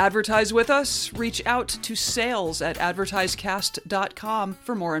 Want to advertise with us? Reach out to sales@advertisecast.com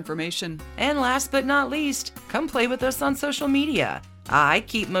for more information. And last but not least, come play with us on social media. I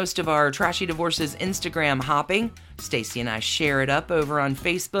keep most of our Trashy Divorces Instagram hopping. Stacey and I share it up over on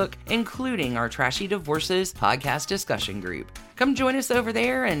Facebook, including our Trashy Divorces podcast discussion group. Come join us over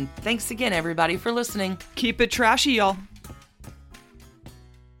there, and thanks again, everybody, for listening. Keep it trashy, y'all.